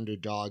take the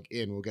underdog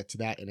in. We'll get to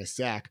that in a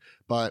sec.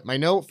 But my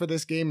note for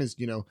this game is,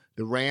 the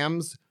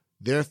Rams,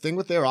 their thing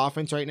with their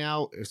offense right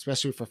now,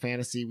 especially for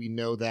fantasy, we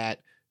know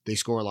that they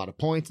score a lot of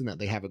points and that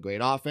they have a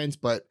great offense,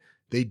 but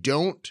they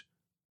don't,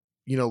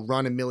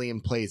 run a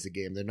million plays a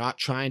game. They're not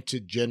trying to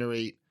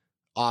generate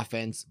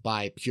offense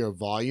by pure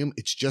volume.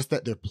 It's just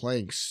that they're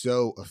playing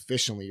so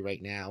efficiently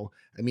right now.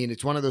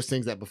 It's one of those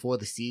things that before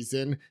the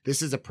season,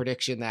 this is a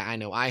prediction that I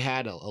know I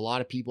had, a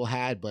lot of people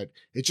had, but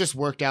it just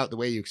worked out the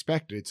way you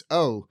expected. It's,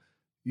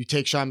 you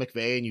take Sean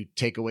McVay and you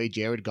take away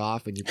Jared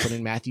Goff and you put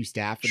in Matthew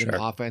Stafford, Sure. And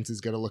the offense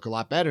is going to look a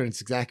lot better. And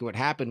it's exactly what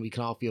happened. We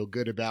can all feel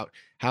good about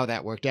how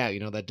that worked out.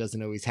 That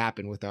doesn't always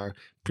happen with our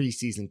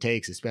preseason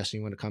takes, especially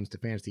when it comes to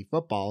fantasy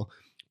football.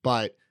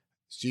 But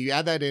so you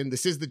add that in.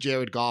 This is the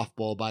Jared Goff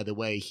Bowl, by the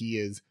way. He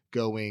is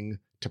going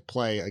to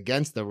play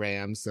against the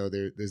Rams, so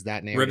there's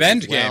that narrative.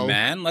 Revenge game,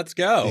 man. Let's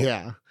go.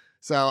 Yeah.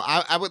 So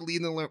I would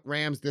lean the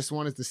Rams. This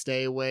one is the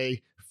stay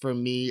away for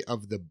me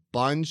of the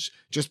bunch,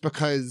 just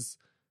because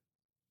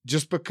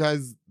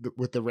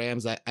with the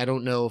Rams, I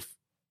don't know if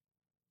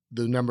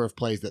the number of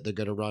plays that they're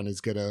going to run is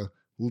going to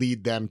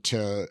lead them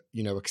to,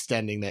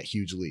 extending that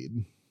huge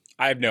lead.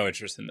 I have no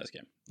interest in this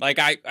game.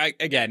 I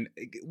again,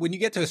 when you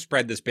get to a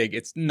spread this big,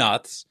 it's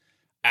nuts.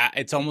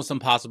 It's almost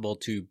impossible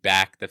to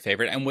back the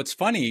favorite. And what's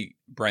funny,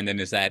 Brendan,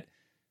 is that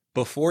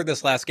before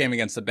this last game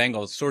against the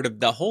Bengals, sort of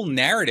the whole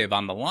narrative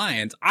on the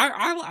Lions,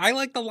 I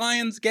like the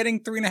Lions getting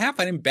 3.5.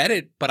 I didn't bet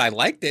it, but I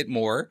liked it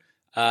more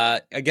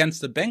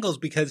against the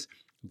Bengals because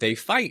they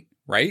fight,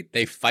 right?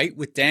 They fight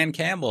with Dan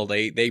Campbell.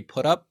 They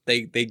put up,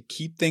 they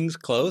keep things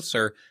close,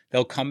 or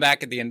they'll come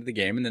back at the end of the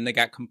game, and then they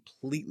got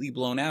completely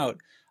blown out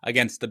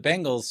against the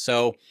Bengals.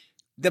 So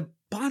the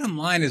bottom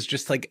line is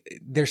just like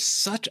there's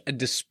such a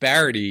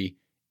disparity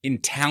in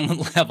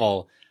talent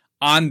level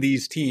on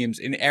these teams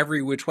in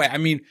every which way. I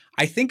mean,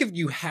 I think if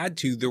you had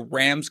to, the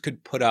Rams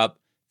could put up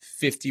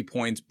 50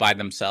 points by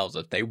themselves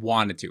if they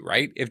wanted to,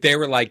 right? If they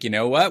were like, you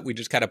know what, we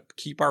just got to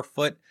keep our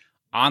foot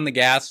on the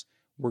gas.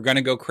 We're going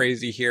to go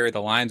crazy here.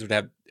 The Lions would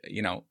have,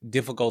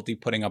 difficulty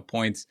putting up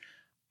points.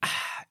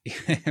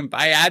 If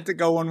I had to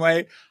go one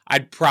way,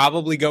 I'd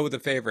probably go with the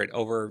favorite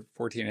over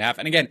 14.5.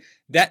 And again,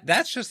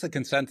 that's just the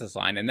consensus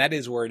line. And that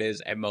is where it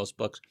is at most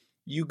books.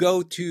 You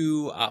go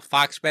to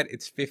Fox Bet,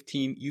 it's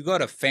 15. You go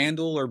to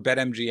FanDuel or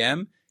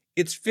BetMGM,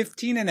 it's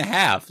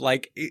 15.5.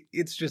 Like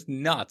it's just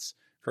nuts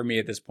for me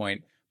at this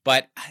point.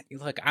 But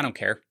look, I don't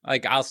care.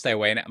 Like I'll stay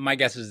away. And my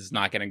guess is it's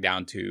not getting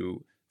down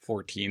to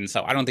 14.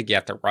 So I don't think you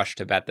have to rush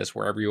to bet this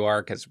wherever you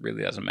are because it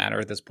really doesn't matter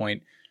at this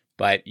point.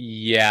 But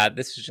yeah,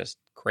 this is just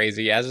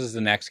crazy, as is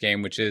the next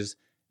game, which is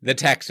the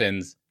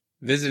Texans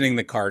visiting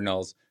the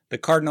Cardinals. The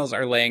Cardinals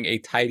are laying a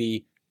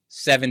tidy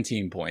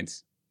 17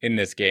 points in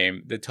this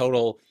game. The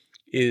total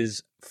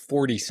is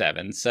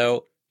 47.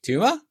 So,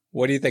 Tuma,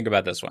 what do you think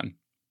about this one?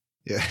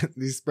 Yeah,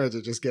 these spreads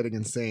are just getting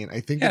insane. I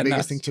think the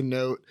biggest thing to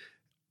note,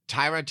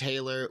 Tyrod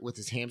Taylor with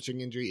his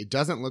hamstring injury, it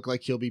doesn't look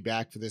like he'll be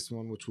back for this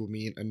one, which will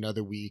mean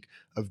another week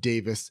of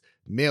Davis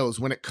Mills.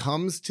 When it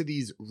comes to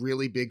these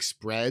really big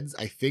spreads,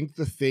 I think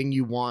the thing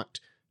you want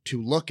to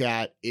look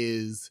at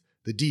is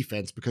the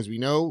defense, because we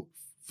know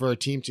for a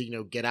team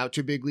to, get out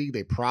to a big league,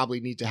 they probably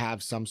need to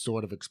have some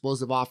sort of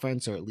explosive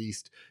offense, or at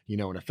least,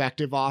 an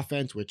effective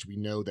offense, which we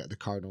know that the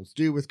Cardinals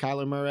do with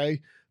Kyler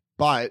Murray.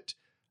 But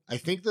I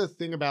think the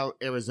thing about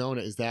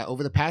Arizona is that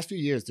over the past few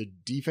years, their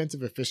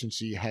defensive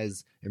efficiency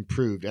has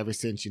improved ever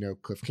since,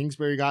 Cliff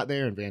Kingsbury got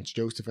there and Vance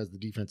Joseph as the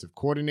defensive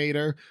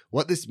coordinator.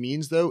 What this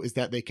means, though, is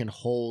that they can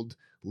hold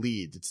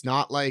leads. It's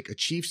not like a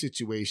Chiefs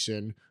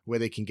situation where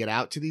they can get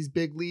out to these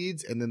big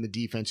leads and then the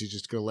defense is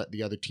just going to let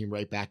the other team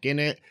right back in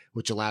it,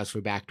 which allows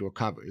for backdoor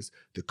covers.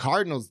 The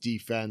Cardinals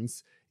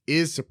defense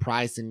is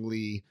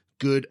surprisingly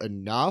good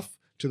enough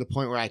to the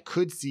point where I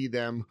could see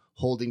them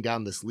holding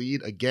down this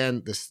lead.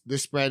 Again, this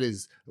spread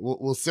is,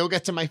 we'll still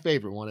get to my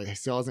favorite one. It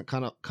still hasn't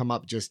come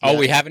up just yet. Oh,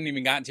 we haven't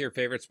even gotten to your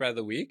favorite spread of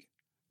the week?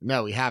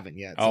 No, we haven't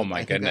yet. So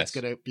my goodness. That's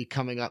going to be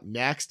coming up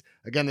next.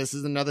 Again, this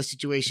is another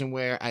situation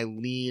where I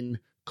lean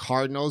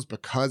Cardinals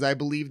because I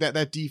believe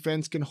that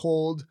defense can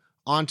hold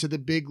onto the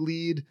big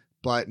lead.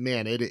 But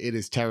man, it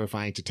is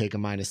terrifying to take a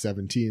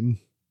 -17.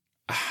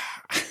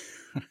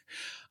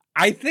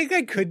 I think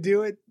I could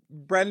do it,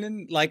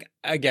 Brendan. Like,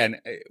 again,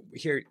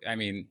 here, I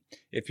mean,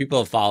 if people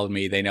have followed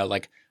me, they know,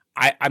 like,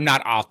 I'm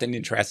not often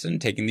interested in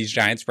taking these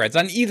giant spreads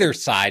on either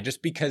side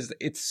just because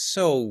it's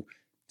so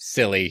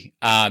silly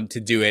to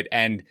do it.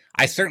 And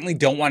I certainly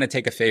don't want to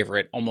take a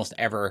favorite almost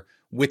ever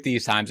with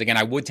these times. Again,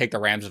 I would take the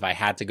Rams if I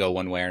had to go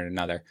one way or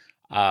another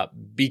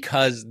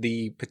because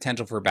the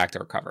potential for a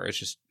backdoor cover is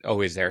just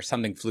always there.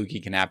 Something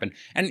fluky can happen.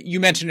 And you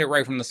mentioned it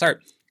right from the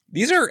start.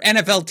 These are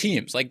NFL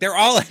teams. Like, they're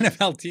all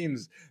NFL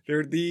teams.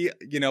 They're the,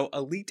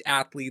 elite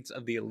athletes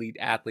of the elite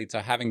athletes. So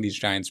having these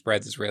giant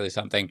spreads is really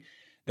something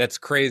that's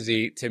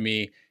crazy to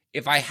me.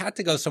 If I had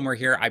to go somewhere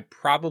here, I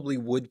probably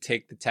would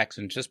take the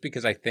Texans just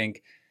because I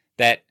think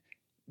that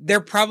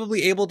they're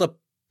probably able to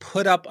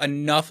put up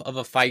enough of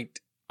a fight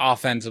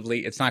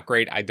offensively. It's not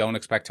great. I don't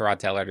expect Tyrod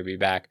Taylor to be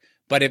back.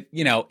 But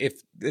if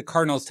the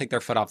Cardinals take their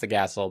foot off the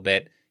gas a little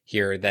bit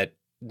here, that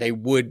they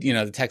would,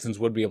 the Texans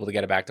would be able to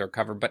get a backdoor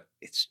cover, but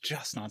it's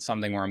just not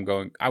something where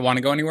I want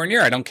to go anywhere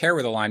near. I don't care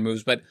where the line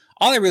moves, but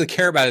all I really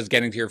care about is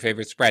getting to your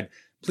favorite spread.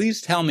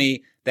 Please tell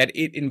me that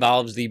it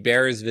involves the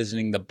Bears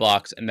visiting the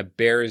Bucs and the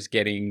Bears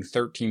getting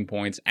 13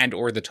 points and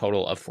or the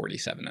total of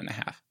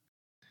 47.5.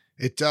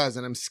 It does,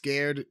 and I'm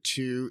scared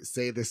to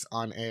say this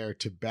on air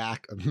to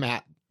back a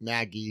Matt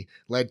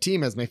Nagy-led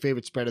team as my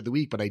favorite spread of the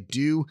week, but I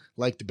do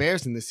like the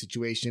Bears in this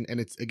situation, and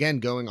it's, again,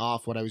 going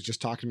off what I was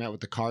just talking about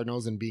with the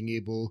Cardinals and being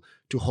able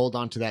to hold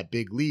on to that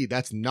big lead.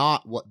 That's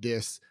not what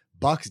this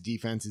Bucs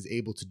defense is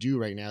able to do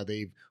right now.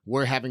 They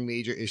were having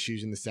major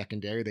issues in the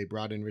secondary. They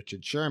brought in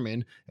Richard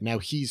Sherman, and now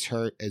he's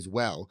hurt as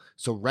well.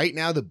 So right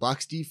now, the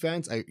Bucs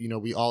defense,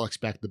 we all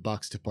expect the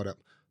Bucs to put up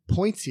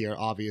points here,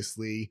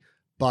 obviously,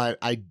 but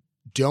I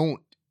don't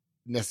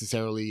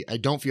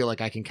feel like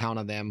I can count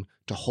on them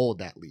to hold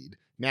that lead.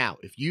 Now,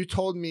 if you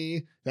told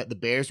me that the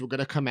Bears were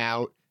going to come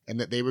out and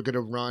that they were going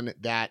to run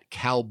that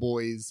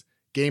Cowboys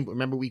game,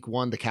 remember week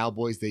 1, the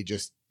Cowboys, they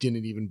just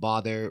didn't even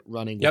bother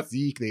running with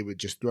Zeke. They would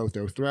just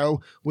throw,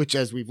 which,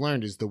 as we've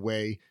learned, is the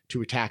way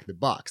to attack the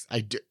Bucs.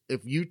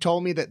 If you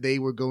told me that they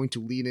were going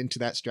to lean into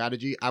that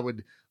strategy, I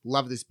would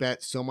love this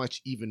bet so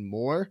much even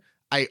more.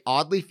 I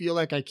oddly feel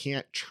like I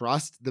can't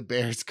trust the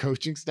Bears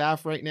coaching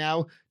staff right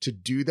now to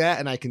do that.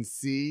 And I can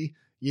see,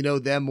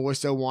 them more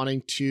so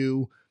wanting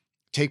to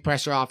take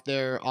pressure off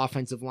their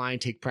offensive line,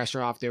 take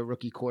pressure off their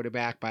rookie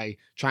quarterback by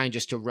trying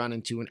just to run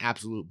into an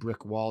absolute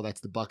brick wall. That's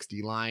the Bucs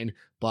D line.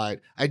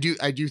 But I do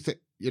think,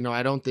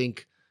 I don't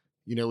think,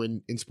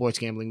 in sports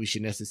gambling, we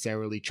should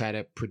necessarily try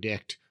to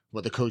predict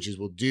what the coaches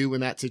will do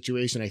in that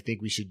situation. I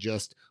think we should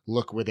just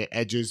look where the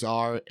edges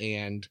are.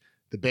 And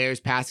the Bears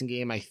passing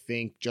game, I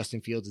think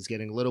Justin Fields is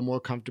getting a little more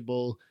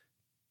comfortable.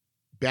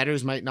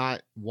 Bettors might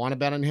not want to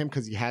bet on him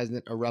because he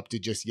hasn't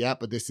erupted just yet,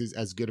 but this is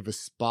as good of a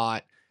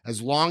spot.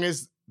 As long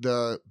as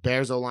the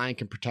Bears O-line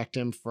can protect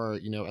him for,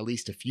 at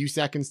least a few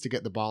seconds to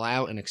get the ball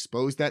out and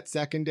expose that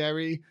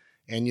secondary.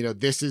 And,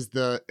 this is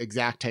the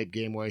exact type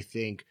game where I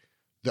think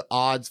the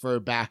odds for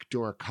a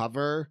backdoor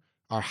cover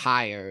are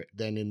higher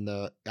than in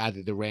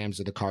either the Rams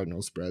or the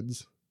Cardinals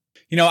spreads.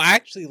 I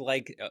actually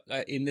like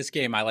in this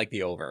game, I like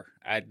the over.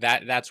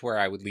 That's where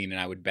I would lean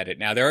and I would bet it.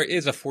 Now there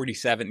is a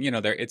 47,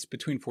 it's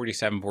between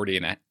 47, 40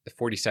 and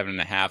 47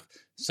 and a half.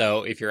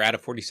 So if you're at a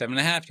 47 and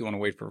a half, you want to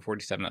wait for a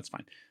 47, that's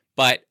fine.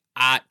 But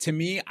to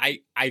me,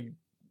 I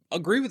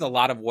agree with a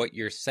lot of what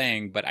you're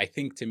saying, but I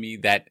think to me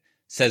that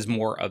says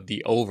more of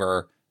the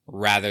over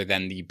rather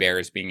than the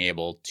Bears being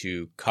able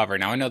to cover.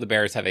 Now, I know the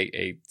Bears have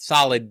a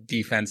solid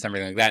defense and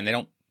everything like that, and they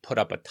don't put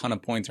up a ton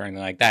of points or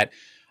anything like that.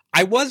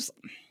 I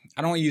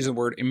don't want to use the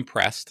word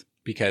impressed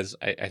because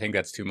I think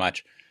that's too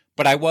much,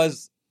 but I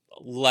was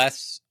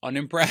less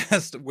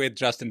unimpressed with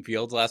Justin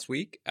Fields last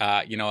week.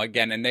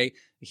 Again, and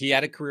he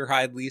had a career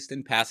high, at least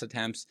in pass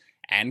attempts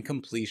and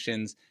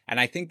completions. And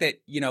I think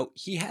that,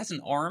 he has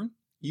an arm.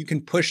 You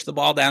can push the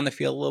ball down the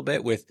field a little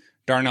bit with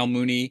Darnell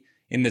Mooney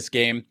in this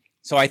game.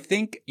 So I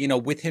think,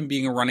 with him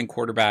being a running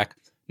quarterback,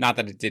 not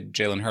that it did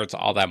Jalen Hurts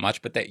all that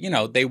much, but that,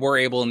 they were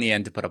able in the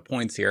end to put up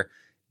points here.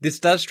 This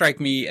does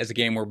strike me as a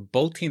game where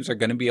both teams are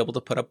going to be able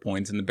to put up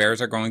points, and the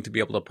Bears are going to be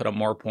able to put up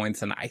more points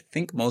than I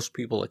think most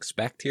people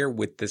expect here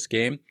with this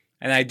game.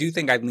 And I do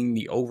think I'd lean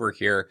the over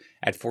here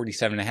at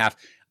 47.5.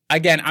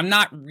 Again, I'm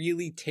not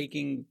really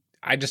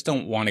I just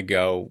don't want to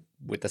go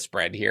with the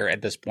spread here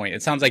at this point.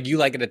 It sounds like you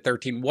like it at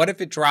 13. What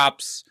if it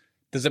drops?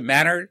 Does it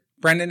matter,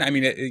 Brendan? I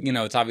mean,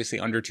 it's obviously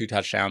under 2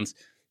 touchdowns.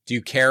 Do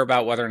you care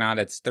about whether or not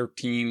it's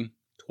 13,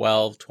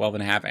 12, 12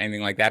 and a half,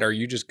 anything like that? Or are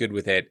you just good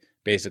with it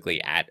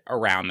basically at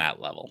around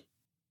that level?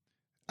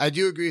 I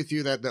do agree with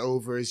you that the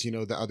over is,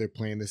 the other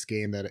play in this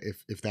game, that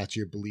if that's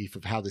your belief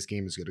of how this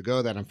game is going to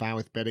go, that I'm fine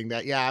with betting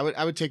that. Yeah,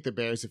 I would take the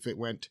Bears if it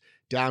went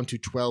down to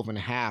 12 and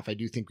a half. I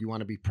do think we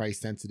want to be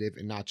price sensitive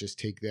and not just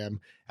take them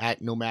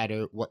at no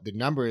matter what the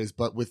number is.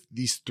 But with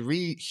these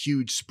 3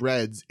 huge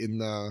spreads in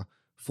the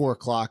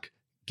 4:00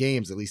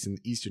 games, at least in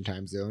the Eastern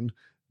time zone,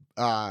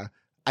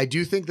 I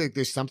do think that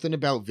there's something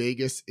about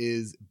Vegas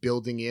is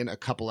building in a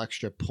couple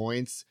extra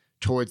points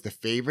towards the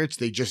favorites.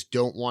 They just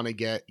don't want to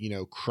get,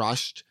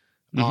 crushed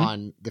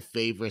on the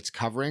favorites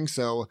covering.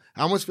 So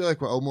I almost feel like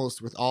we're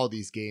almost with all of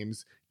these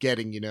games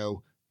getting,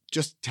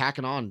 just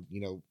tacking on,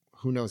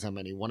 who knows how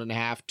many,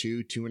 1.5,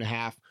 2,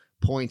 2.5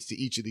 points to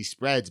each of these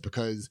spreads,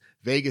 because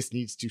Vegas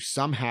needs to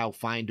somehow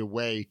find a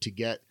way to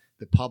get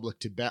the public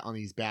to bet on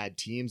these bad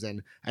teams.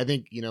 And I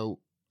think,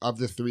 of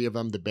the 3 of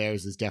them, the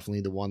Bears is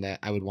definitely the one that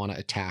I would want to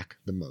attack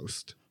the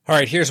most. All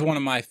right, here's one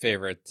of my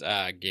favorite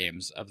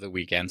games of the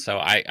weekend. So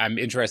I'm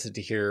interested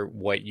to hear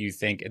what you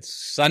think. It's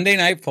Sunday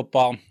Night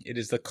Football. It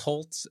is the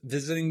Colts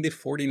visiting the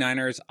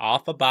 49ers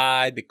off a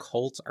bye. The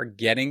Colts are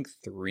getting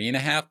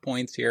 3.5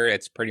 points here.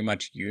 It's pretty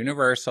much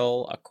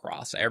universal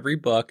across every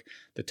book.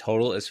 The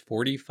total is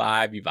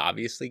 45. You've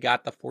obviously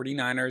got the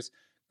 49ers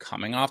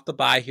coming off the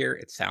bye here.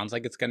 It sounds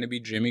like it's going to be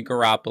Jimmy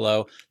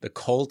Garoppolo. The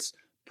Colts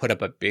put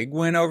up a big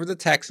win over the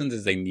Texans,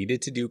 as they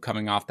needed to do,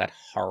 coming off that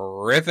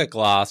horrific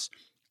loss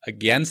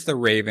against the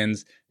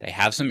Ravens. They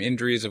have some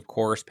injuries, of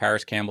course.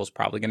 Paris Campbell's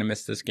probably going to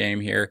miss this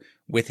game here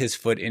with his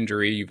foot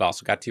injury. You've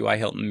also got T.Y.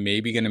 Hilton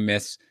maybe going to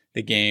miss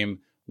the game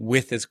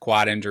with his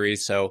quad injury.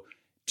 So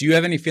do you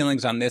have any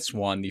feelings on this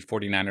one? The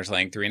 49ers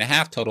laying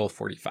 3.5, total of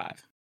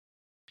 45.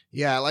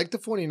 Yeah, I like the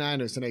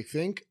 49ers, and I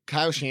think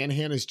Kyle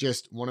Shanahan is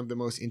just one of the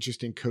most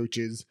interesting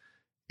coaches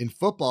in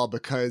football,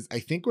 because I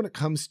think when it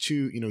comes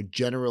to,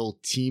 general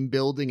team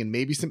building and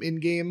maybe some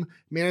in-game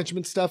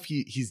management stuff,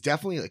 he's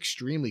definitely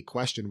extremely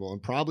questionable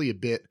and probably a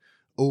bit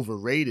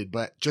overrated.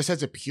 But just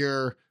as a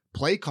pure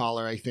play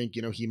caller, I think,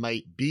 he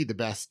might be the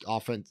best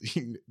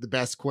the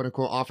best quote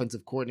unquote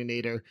offensive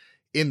coordinator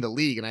in the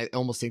league. And I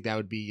almost think that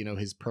would be,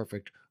 his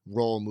perfect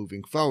role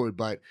moving forward.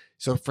 But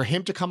so for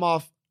him to come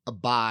off a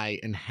bye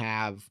and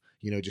have,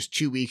 just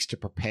 2 weeks to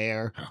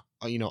prepare,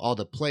 all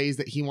the plays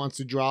that he wants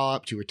to draw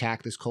up to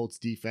attack this Colts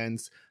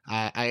defense,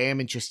 I am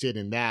interested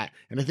in that.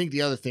 And I think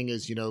the other thing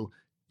is,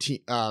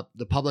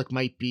 the public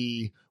might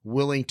be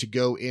willing to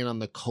go in on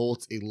the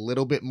Colts a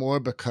little bit more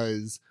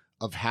because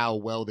of how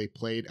well they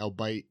played,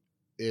 albeit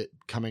it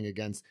coming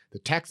against the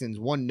Texans.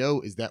 One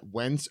note is that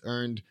Wentz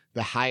earned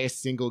the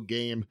highest single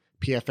game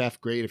PFF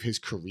grade of his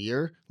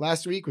career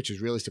last week, which is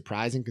really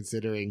surprising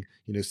considering,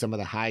 some of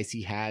the highs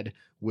he had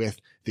with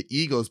the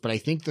Eagles. But I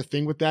think the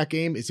thing with that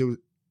game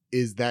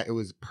is that it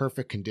was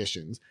perfect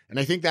conditions. And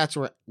I think that's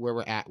where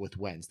we're at with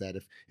Wentz, that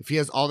if he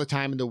has all the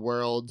time in the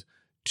world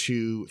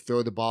to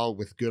throw the ball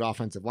with good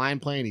offensive line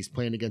play and he's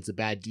playing against a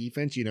bad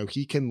defense,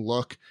 he can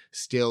look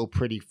still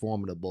pretty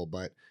formidable.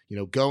 But,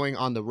 going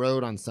on the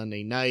road on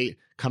Sunday night,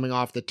 coming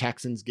off the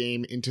Texans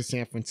game into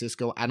San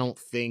Francisco, I don't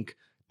think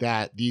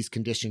that these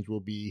conditions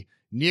will be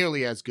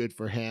nearly as good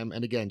for him.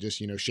 And again,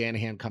 just,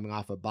 Shanahan coming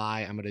off a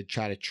bye, I'm going to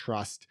try to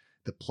trust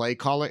the play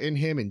caller in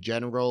him. In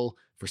general,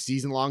 for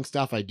season-long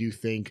stuff, I do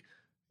think,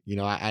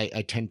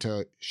 I tend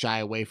to shy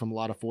away from a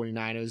lot of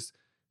 49ers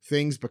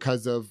things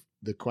because of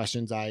the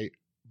questions I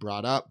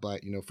brought up.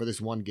 But, for this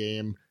one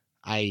game,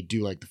 I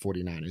do like the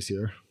 49ers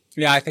here.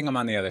 Yeah, I think I'm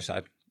on the other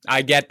side.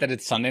 I get that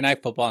it's Sunday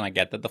Night Football, and I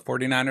get that the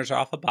 49ers are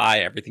off a bye.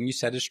 Everything you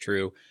said is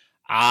true.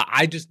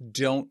 I just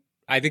don't.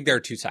 I think there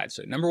are two sides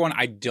to it. Number one,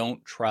 I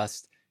don't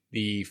trust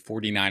the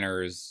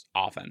 49ers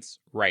offense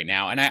right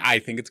now. And I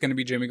think it's going to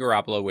be Jimmy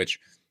Garoppolo, which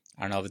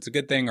I don't know if it's a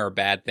good thing or a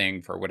bad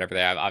thing for whatever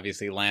they have.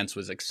 Obviously, Lance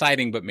was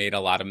exciting, but made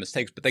a lot of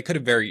mistakes. But they could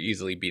have very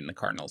easily beaten the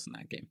Cardinals in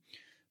that game.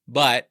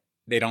 But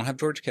they don't have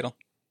George Kittle.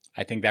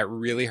 I think that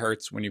really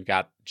hurts when you've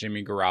got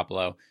Jimmy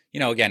Garoppolo.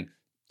 Again,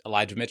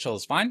 Elijah Mitchell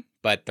is fine,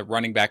 but the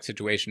running back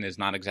situation is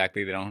not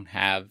exactly, they don't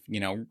have,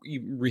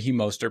 Raheem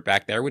Mostert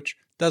back there, which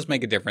does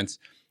make a difference.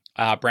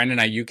 Brandon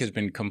Ayuk has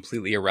been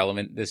completely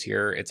irrelevant this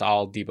year. It's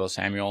all Deebo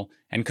Samuel.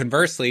 And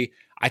conversely,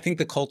 I think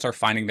the Colts are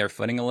finding their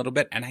footing a little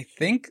bit. And I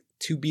think,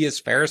 to be as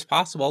fair as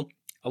possible,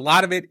 a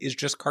lot of it is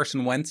just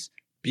Carson Wentz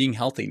being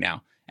healthy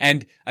now.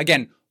 And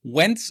again,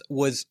 Wentz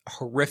was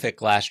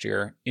horrific last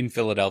year in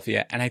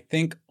Philadelphia. And I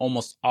think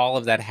almost all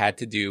of that had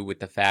to do with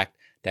the fact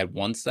that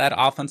once that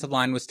offensive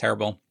line was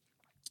terrible,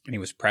 and he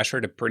was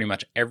pressured at pretty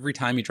much every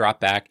time he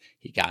dropped back,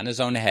 he got in his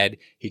own head.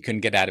 He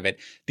couldn't get out of it.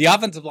 The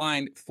offensive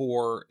line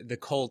for the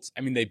Colts,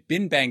 they've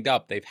been banged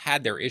up. They've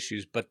had their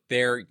issues, but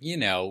they're,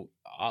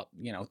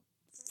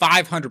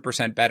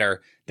 500%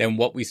 better than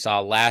what we saw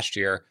last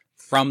year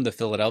from the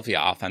Philadelphia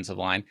offensive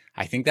line.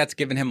 I think that's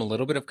given him a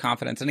little bit of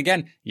confidence. And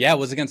again, it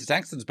was against the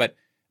Texans, but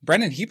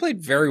Brendan, he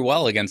played very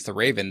well against the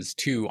Ravens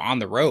too on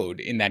the road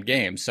in that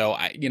game. So,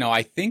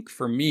 I think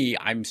for me,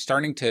 I'm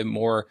starting to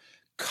more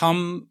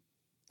come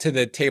to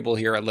the table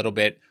here a little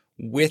bit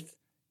with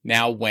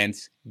now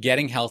Wentz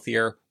getting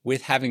healthier,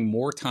 with having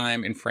more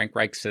time in Frank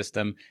Reich's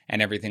system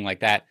and everything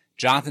like that.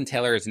 Jonathan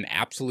Taylor is an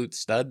absolute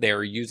stud. They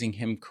are using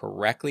him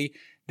correctly.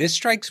 This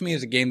strikes me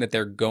as a game that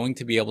they're going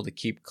to be able to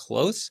keep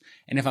close.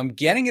 And if I'm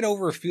getting it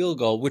over a field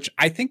goal, which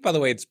I think, by the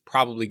way, it's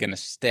probably going to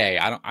stay.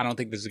 I don't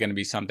think this is going to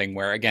be something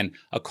where, again,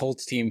 a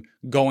Colts team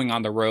going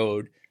on the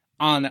road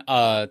on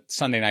a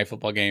Sunday Night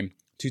Football game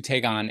to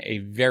take on a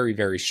very,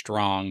 very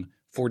strong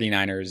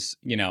 49ers,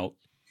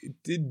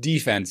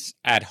 defense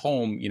at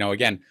home,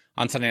 again,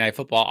 on Sunday Night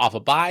Football off a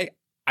bye.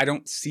 I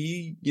don't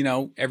see,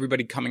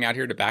 everybody coming out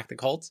here to back the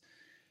Colts.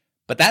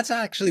 But that's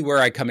actually where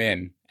I come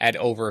in at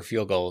over a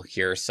field goal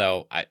here.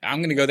 So I'm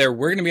going to go there.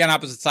 We're going to be on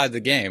opposite sides of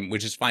the game,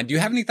 which is fine. Do you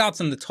have any thoughts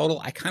on the total?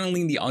 I kind of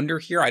lean the under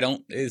here.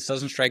 This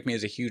doesn't strike me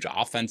as a huge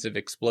offensive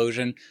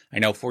explosion. I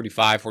know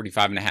 45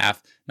 and a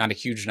half, not a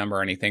huge number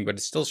or anything, but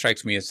it still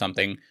strikes me as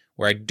something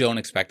where I don't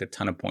expect a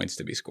ton of points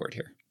to be scored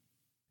here.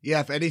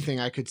 Yeah, if anything,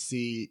 I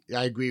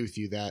agree with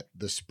you that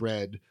the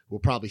spread will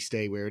probably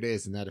stay where it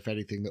is, and that if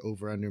anything, the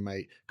over-under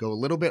might go a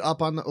little bit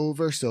up on the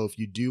over. So if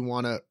you do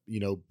want to,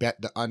 bet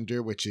the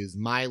under, which is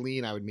my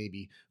lean, I would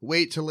maybe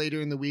wait till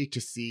later in the week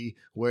to see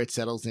where it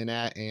settles in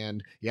at.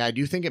 And yeah, I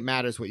do think it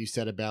matters what you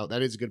said about,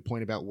 that is a good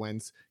point about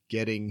Wentz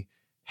getting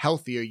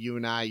healthier. You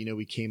and I,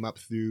 we came up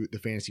through the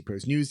Fantasy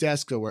Pros news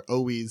desk, so we're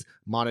always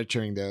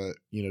monitoring the,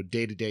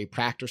 day-to-day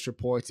practice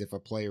reports, if a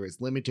player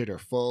is limited or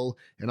full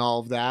and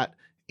all of that.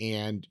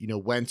 And,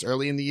 Wentz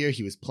early in the year,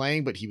 he was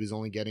playing, but he was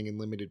only getting in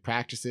limited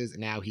practices.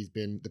 And now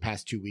the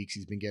past 2 weeks,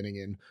 he's been getting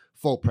in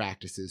full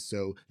practices.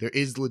 So there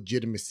is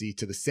legitimacy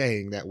to the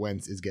saying that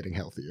Wentz is getting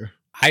healthier.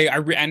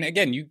 And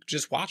again, you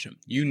just watch him.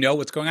 You know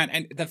what's going on.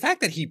 And the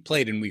fact that he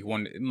played in week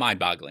one,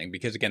 mind-boggling,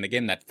 because again, they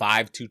gave him that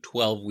 5 to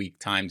 12 week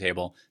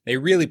timetable. They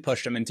really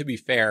pushed him. And to be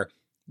fair,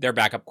 their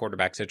backup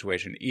quarterback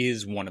situation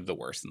is one of the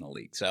worst in the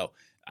league. So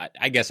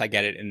I guess I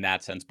get it in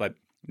that sense. But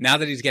now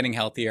that he's getting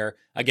healthier,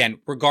 again,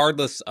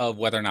 regardless of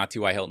whether or not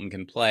T.Y. Hilton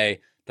can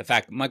play, the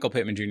fact that Michael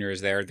Pittman Jr.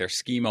 is there, their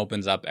scheme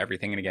opens up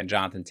everything. And again,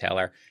 Jonathan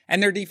Taylor,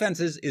 and their defense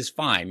is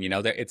fine.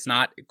 It's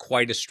not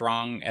quite as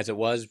strong as it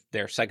was.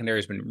 Their secondary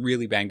has been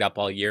really banged up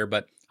all year,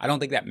 but I don't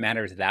think that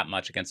matters that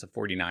much against the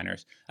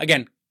 49ers.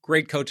 Again,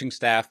 great coaching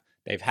staff.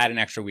 They've had an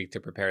extra week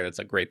to prepare. That's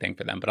a great thing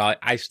for them. But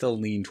I still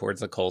lean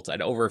towards the Colts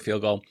at over a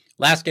field goal.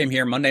 Last game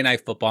here, Monday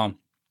Night Football.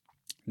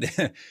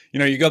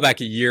 You go back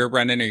a year,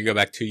 Brendan, or you go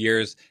back 2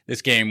 years,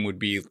 this game would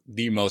be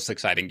the most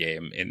exciting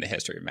game in the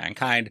history of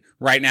mankind.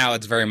 Right now,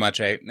 it's very much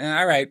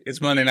all right,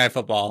 it's Monday Night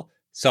Football,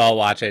 so I'll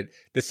watch it.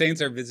 The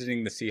Saints are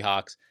visiting the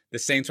Seahawks. The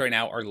Saints right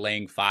now are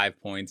laying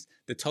 5 points.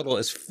 The total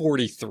is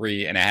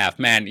 43.5.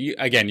 Man, you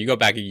go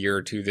back a year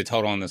or two, the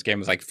total in this game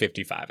was like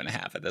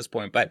 55.5 at this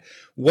point. But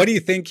what do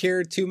you think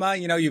here, Tuma?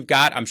 You've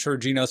got, I'm sure,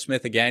 Geno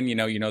Smith again.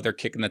 They're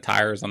kicking the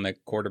tires on the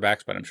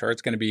quarterbacks, but I'm sure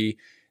it's going to be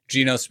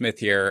Geno Smith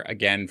here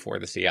again for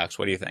the Seahawks.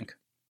 What do you think?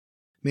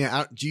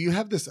 Man, do you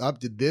have this up?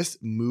 Did this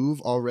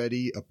move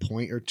already a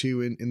point or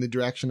two in the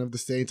direction of the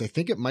Saints? I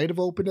think it might have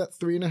opened at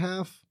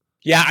 3.5.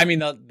 Yeah, I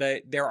mean,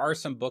 there are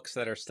some books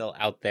that are still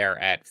out there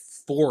at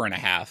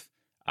 4.5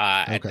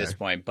 at this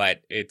point,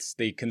 but it's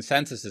the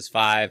consensus is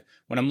 5.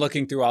 When I'm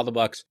looking through all the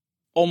books,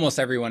 almost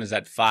everyone is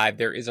at 5.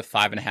 There is a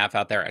 5.5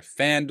 out there at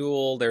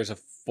FanDuel. There's a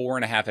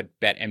 4.5 at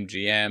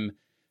BetMGM.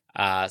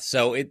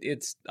 So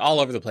it's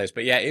all over the place.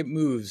 But yeah, it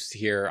moves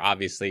here,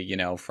 obviously,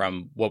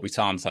 from what we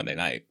saw on Sunday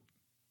night.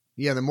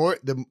 Yeah,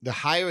 the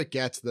higher it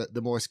gets,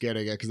 the more scared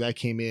I get, because I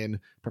came in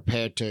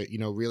prepared to,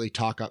 really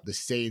talk up the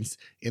Saints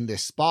in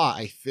this spot.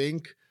 I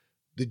think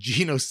the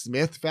Geno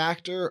Smith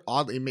factor,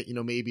 oddly,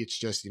 maybe it's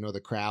just,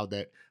 the crowd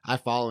that I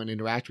follow and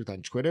interact with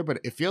on Twitter, but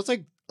it feels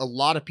like a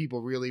lot of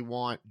people really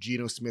want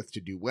Geno Smith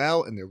to do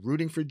well, and they're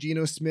rooting for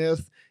Geno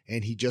Smith,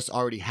 and he just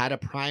already had a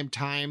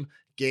primetime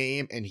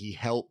game, and he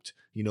helped,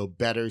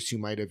 bettors who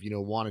might have,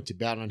 wanted to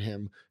bet on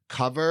him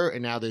cover,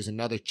 and now there's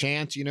another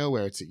chance,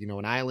 where it's,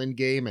 an island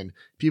game, and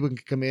people can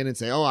come in and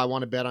say, oh, I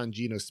want to bet on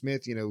Geno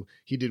Smith,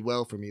 he did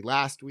well for me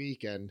last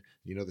week, and,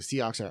 the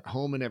Seahawks are at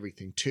home and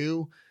everything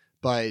too,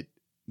 but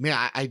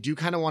man, I do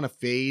kind of want to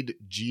fade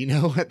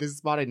Geno at this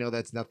spot. I know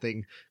that's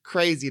nothing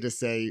crazy to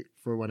say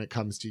for when it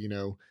comes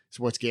to,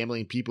 sports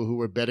gambling, people who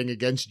were betting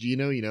against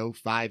Geno,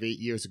 5-8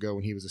 years ago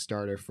when he was a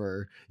starter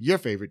for your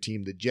favorite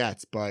team, the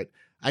Jets. But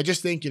I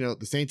just think, the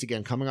Saints,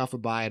 again, coming off a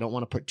bye, I don't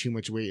want to put too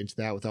much weight into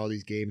that with all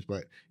these games,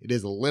 but it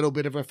is a little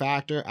bit of a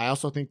factor. I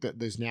also think that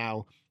there's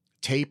now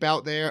tape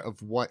out there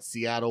of what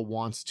Seattle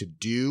wants to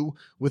do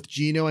with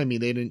Geno. I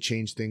mean, they didn't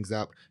change things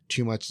up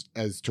too much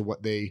as to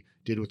what they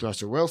did with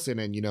Russell Wilson.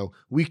 And,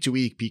 week to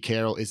week, Pete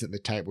Carroll isn't the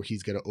type where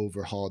he's going to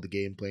overhaul the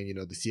game plan.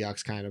 The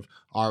Seahawks kind of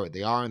are what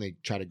they are, and they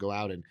try to go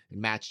out and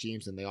match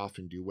teams, and they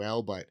often do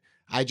well. But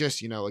I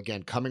just,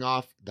 again, coming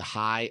off the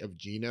high of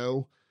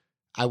Geno,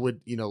 I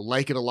would,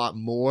 like it a lot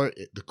more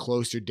the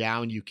closer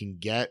down you can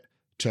get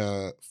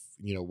to,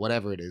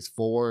 whatever it is,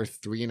 4,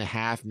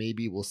 3.5,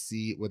 maybe. We'll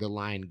see where the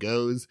line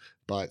goes.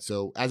 But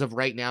so as of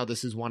right now,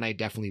 this is one I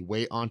definitely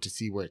wait on to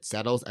see where it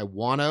settles. I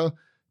want to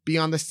be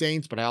on the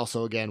Saints, but I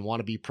also, again, want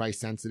to be price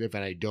sensitive,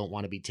 and I don't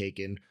want to be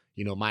taking,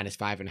 minus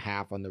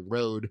 5.5 on the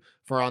road.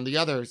 For on the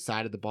other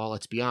side of the ball,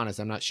 let's be honest,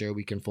 I'm not sure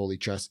we can fully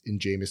trust in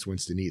Jameis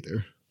Winston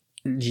either.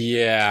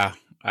 Yeah,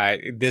 I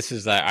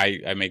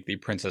make the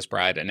Princess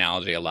Bride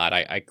analogy a lot.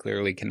 I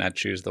clearly cannot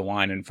choose the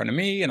wine in front of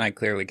me, and I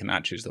clearly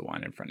cannot choose the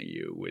wine in front of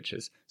you, which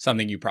is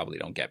something you probably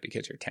don't get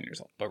because you're 10 years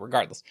old. But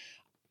regardless,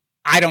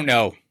 I don't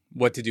know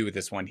what to do with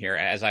this one here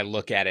as I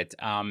look at it.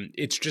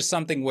 It's just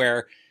something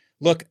where,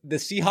 look, the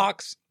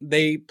Seahawks,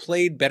 they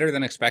played better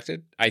than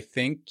expected, I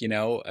think,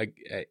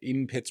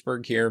 in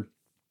Pittsburgh here,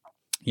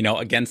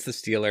 against the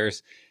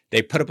Steelers.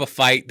 They put up a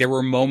fight. There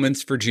were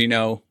moments for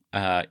Geno,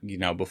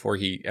 before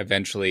he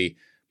eventually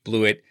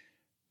blew it.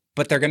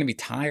 But they're going to be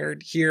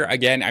tired here.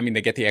 Again, I mean,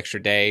 they get the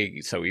extra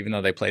day. So even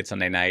though they played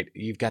Sunday night,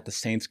 you've got the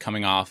Saints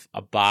coming off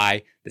a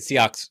bye. The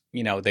Seahawks,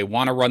 they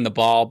want to run the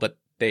ball, but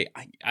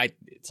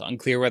it's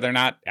unclear whether or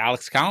not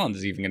Alex Collins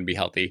is even going to be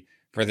healthy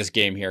for this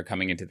game here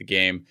coming into the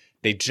game.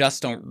 They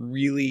just don't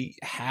really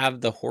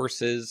have the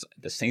horses.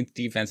 The Saints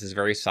defense is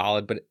very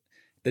solid, but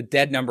the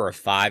dead number of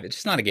 5, it's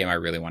just not a game I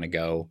really want to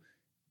go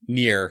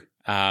near.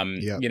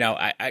 And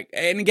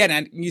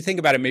again, you think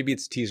about it, maybe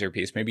it's a teaser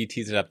piece. Maybe you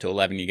tease it up to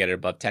 11, you get it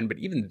above 10. But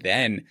even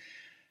then,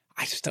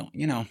 I just don't,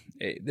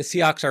 the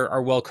Seahawks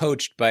are well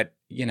coached, but,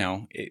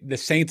 the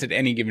Saints at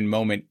any given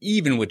moment,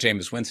 even with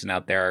Jameis Winston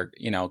out there,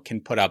 can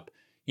put up,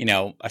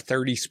 a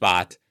 30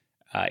 spot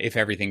if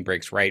everything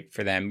breaks right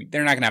for them.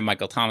 They're not going to have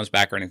Michael Thomas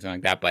back or anything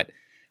like that, but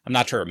I'm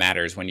not sure it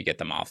matters when you get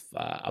them off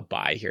a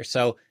bye here.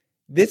 So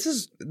this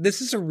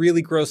is a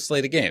really gross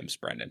slate of games,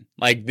 Brendan.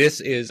 Like,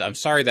 I'm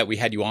sorry that we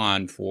had you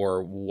on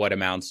for what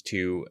amounts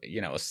to,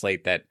 a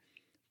slate that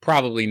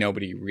probably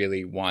nobody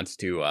really wants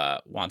to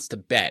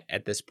bet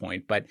at this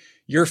point. But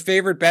your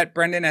favorite bet,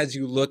 Brendan, as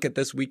you look at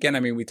this weekend, I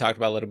mean, we talked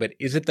about a little bit.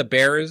 Is it the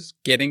Bears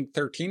getting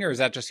 13, or is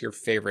that just your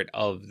favorite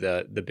of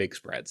the big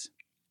spreads?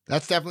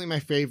 That's definitely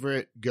my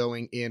favorite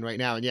going in right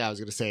now. And yeah, I was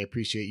going to say, I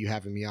appreciate you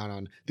having me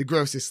on the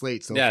grossest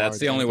slate so far. Yeah, that's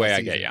the only way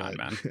I get you on,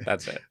 man.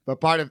 That's it. But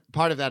part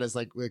of that is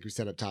like we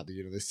said up top,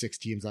 there's 6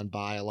 teams on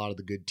bye. A lot of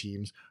the good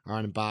teams are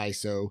on bye.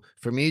 So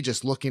for me,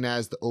 just looking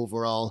as the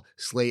overall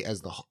slate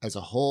as a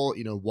whole,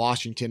 the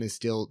Washington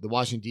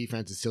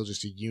defense is still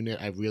just a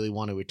unit I really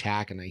want to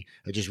attack. And I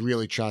just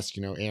really trust,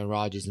 Aaron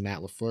Rodgers and Matt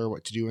LaFleur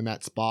what to do in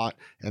that spot.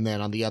 And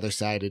then on the other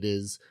side, it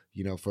is,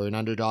 for an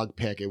underdog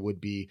pick, it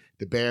would be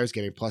the Bears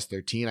getting plus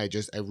 13. I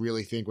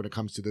really think when it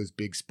comes to those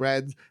big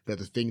spreads that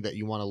the thing that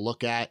you want to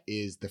look at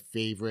is the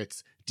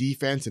favorites'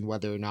 defense and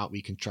whether or not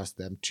we can trust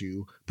them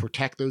to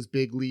protect those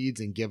big leads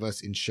and give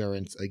us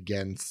insurance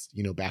against,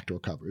 backdoor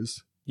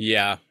covers.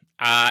 Yeah.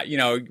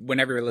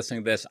 Whenever you're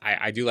listening to this,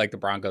 I do like the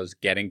Broncos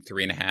getting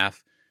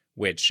 3.5,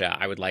 which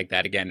I would like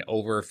that again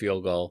over a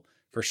field goal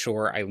for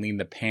sure. I lean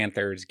the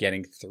Panthers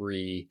getting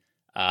 3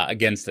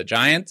 against the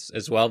Giants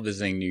as well,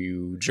 visiting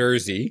New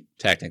Jersey,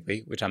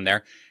 technically, which I'm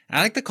there. And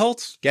I like the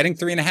Colts getting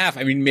 3.5.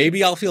 I mean,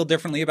 maybe I'll feel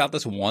differently about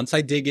this once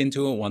I dig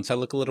into it, once I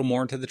look a little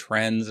more into the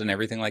trends and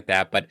everything like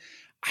that. But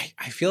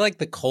I feel like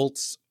the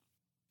Colts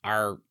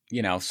are,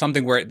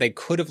 something where they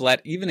could have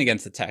let, even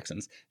against the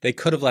Texans, they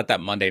could have let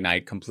that Monday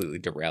night completely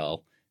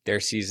derail their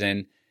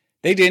season.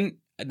 They didn't.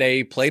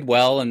 They played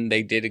well and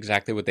they did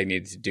exactly what they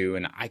needed to do.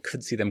 And I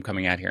could see them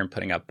coming out here and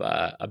putting up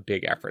a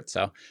big effort.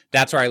 So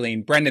that's where I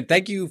lean. Brendan,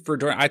 thank you for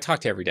joining. I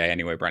talk to you every day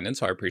anyway, Brendan,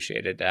 so I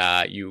appreciate it.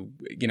 You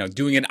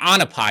doing it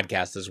on a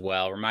podcast as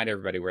well. Remind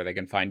everybody where they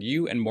can find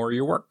you and more of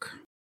your work.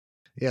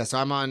 Yeah, so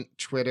I'm on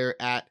Twitter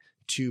at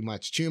Too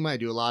Much Chuma. I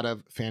do a lot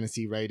of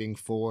fantasy writing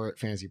for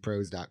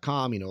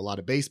fantasypros.com, a lot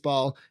of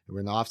baseball. We're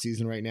in the off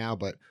season right now,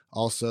 but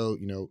also,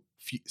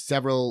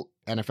 several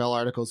NFL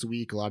articles a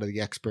week, a lot of the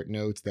expert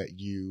notes that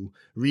you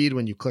read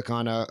when you click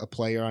on a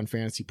player on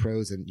Fantasy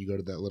Pros and you go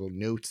to that little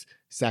notes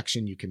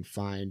section. You can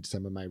find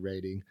some of my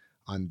writing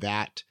on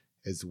that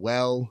as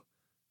well.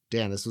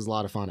 Dan, this was a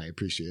lot of fun. I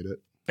appreciate it.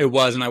 It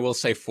was, and I will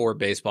say for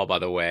baseball, by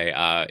the way,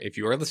 if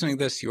you are listening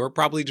to this, you are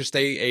probably just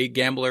a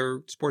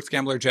gambler, sports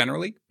gambler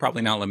generally,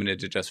 probably not limited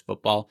to just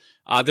football.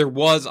 There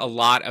was a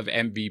lot of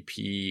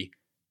MVP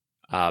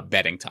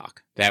betting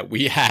talk that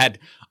we had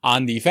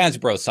on the Fantasy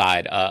Pro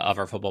side of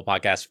our football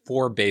podcast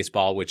for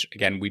baseball, which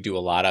again, we do a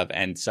lot of.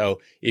 And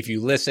so if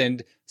you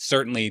listened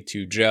certainly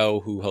to Joe,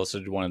 who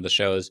hosted one of the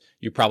shows,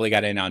 you probably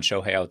got in on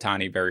Shohei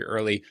Ohtani very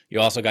early. You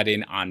also got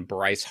in on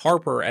Bryce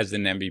Harper as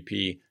an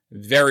MVP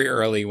very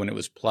early when it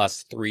was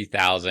plus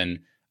 3,000,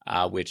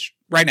 which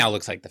right now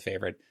looks like the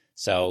favorite.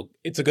 So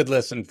it's a good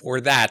listen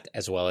for that,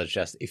 as well as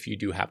just if you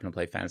do happen to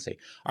play fantasy.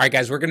 All right,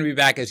 guys, we're going to be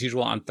back as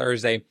usual on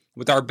Thursday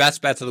with our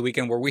best bets of the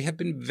weekend, where we have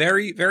been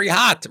very, very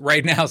hot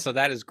right now. So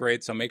that is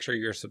great. So make sure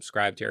you're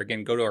subscribed here.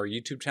 Again, go to our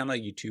YouTube channel,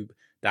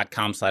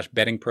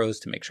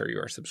 youtube.com/bettingpros, to make sure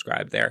you are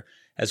subscribed there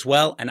as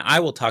well. And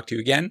I will talk to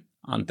you again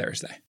on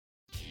Thursday.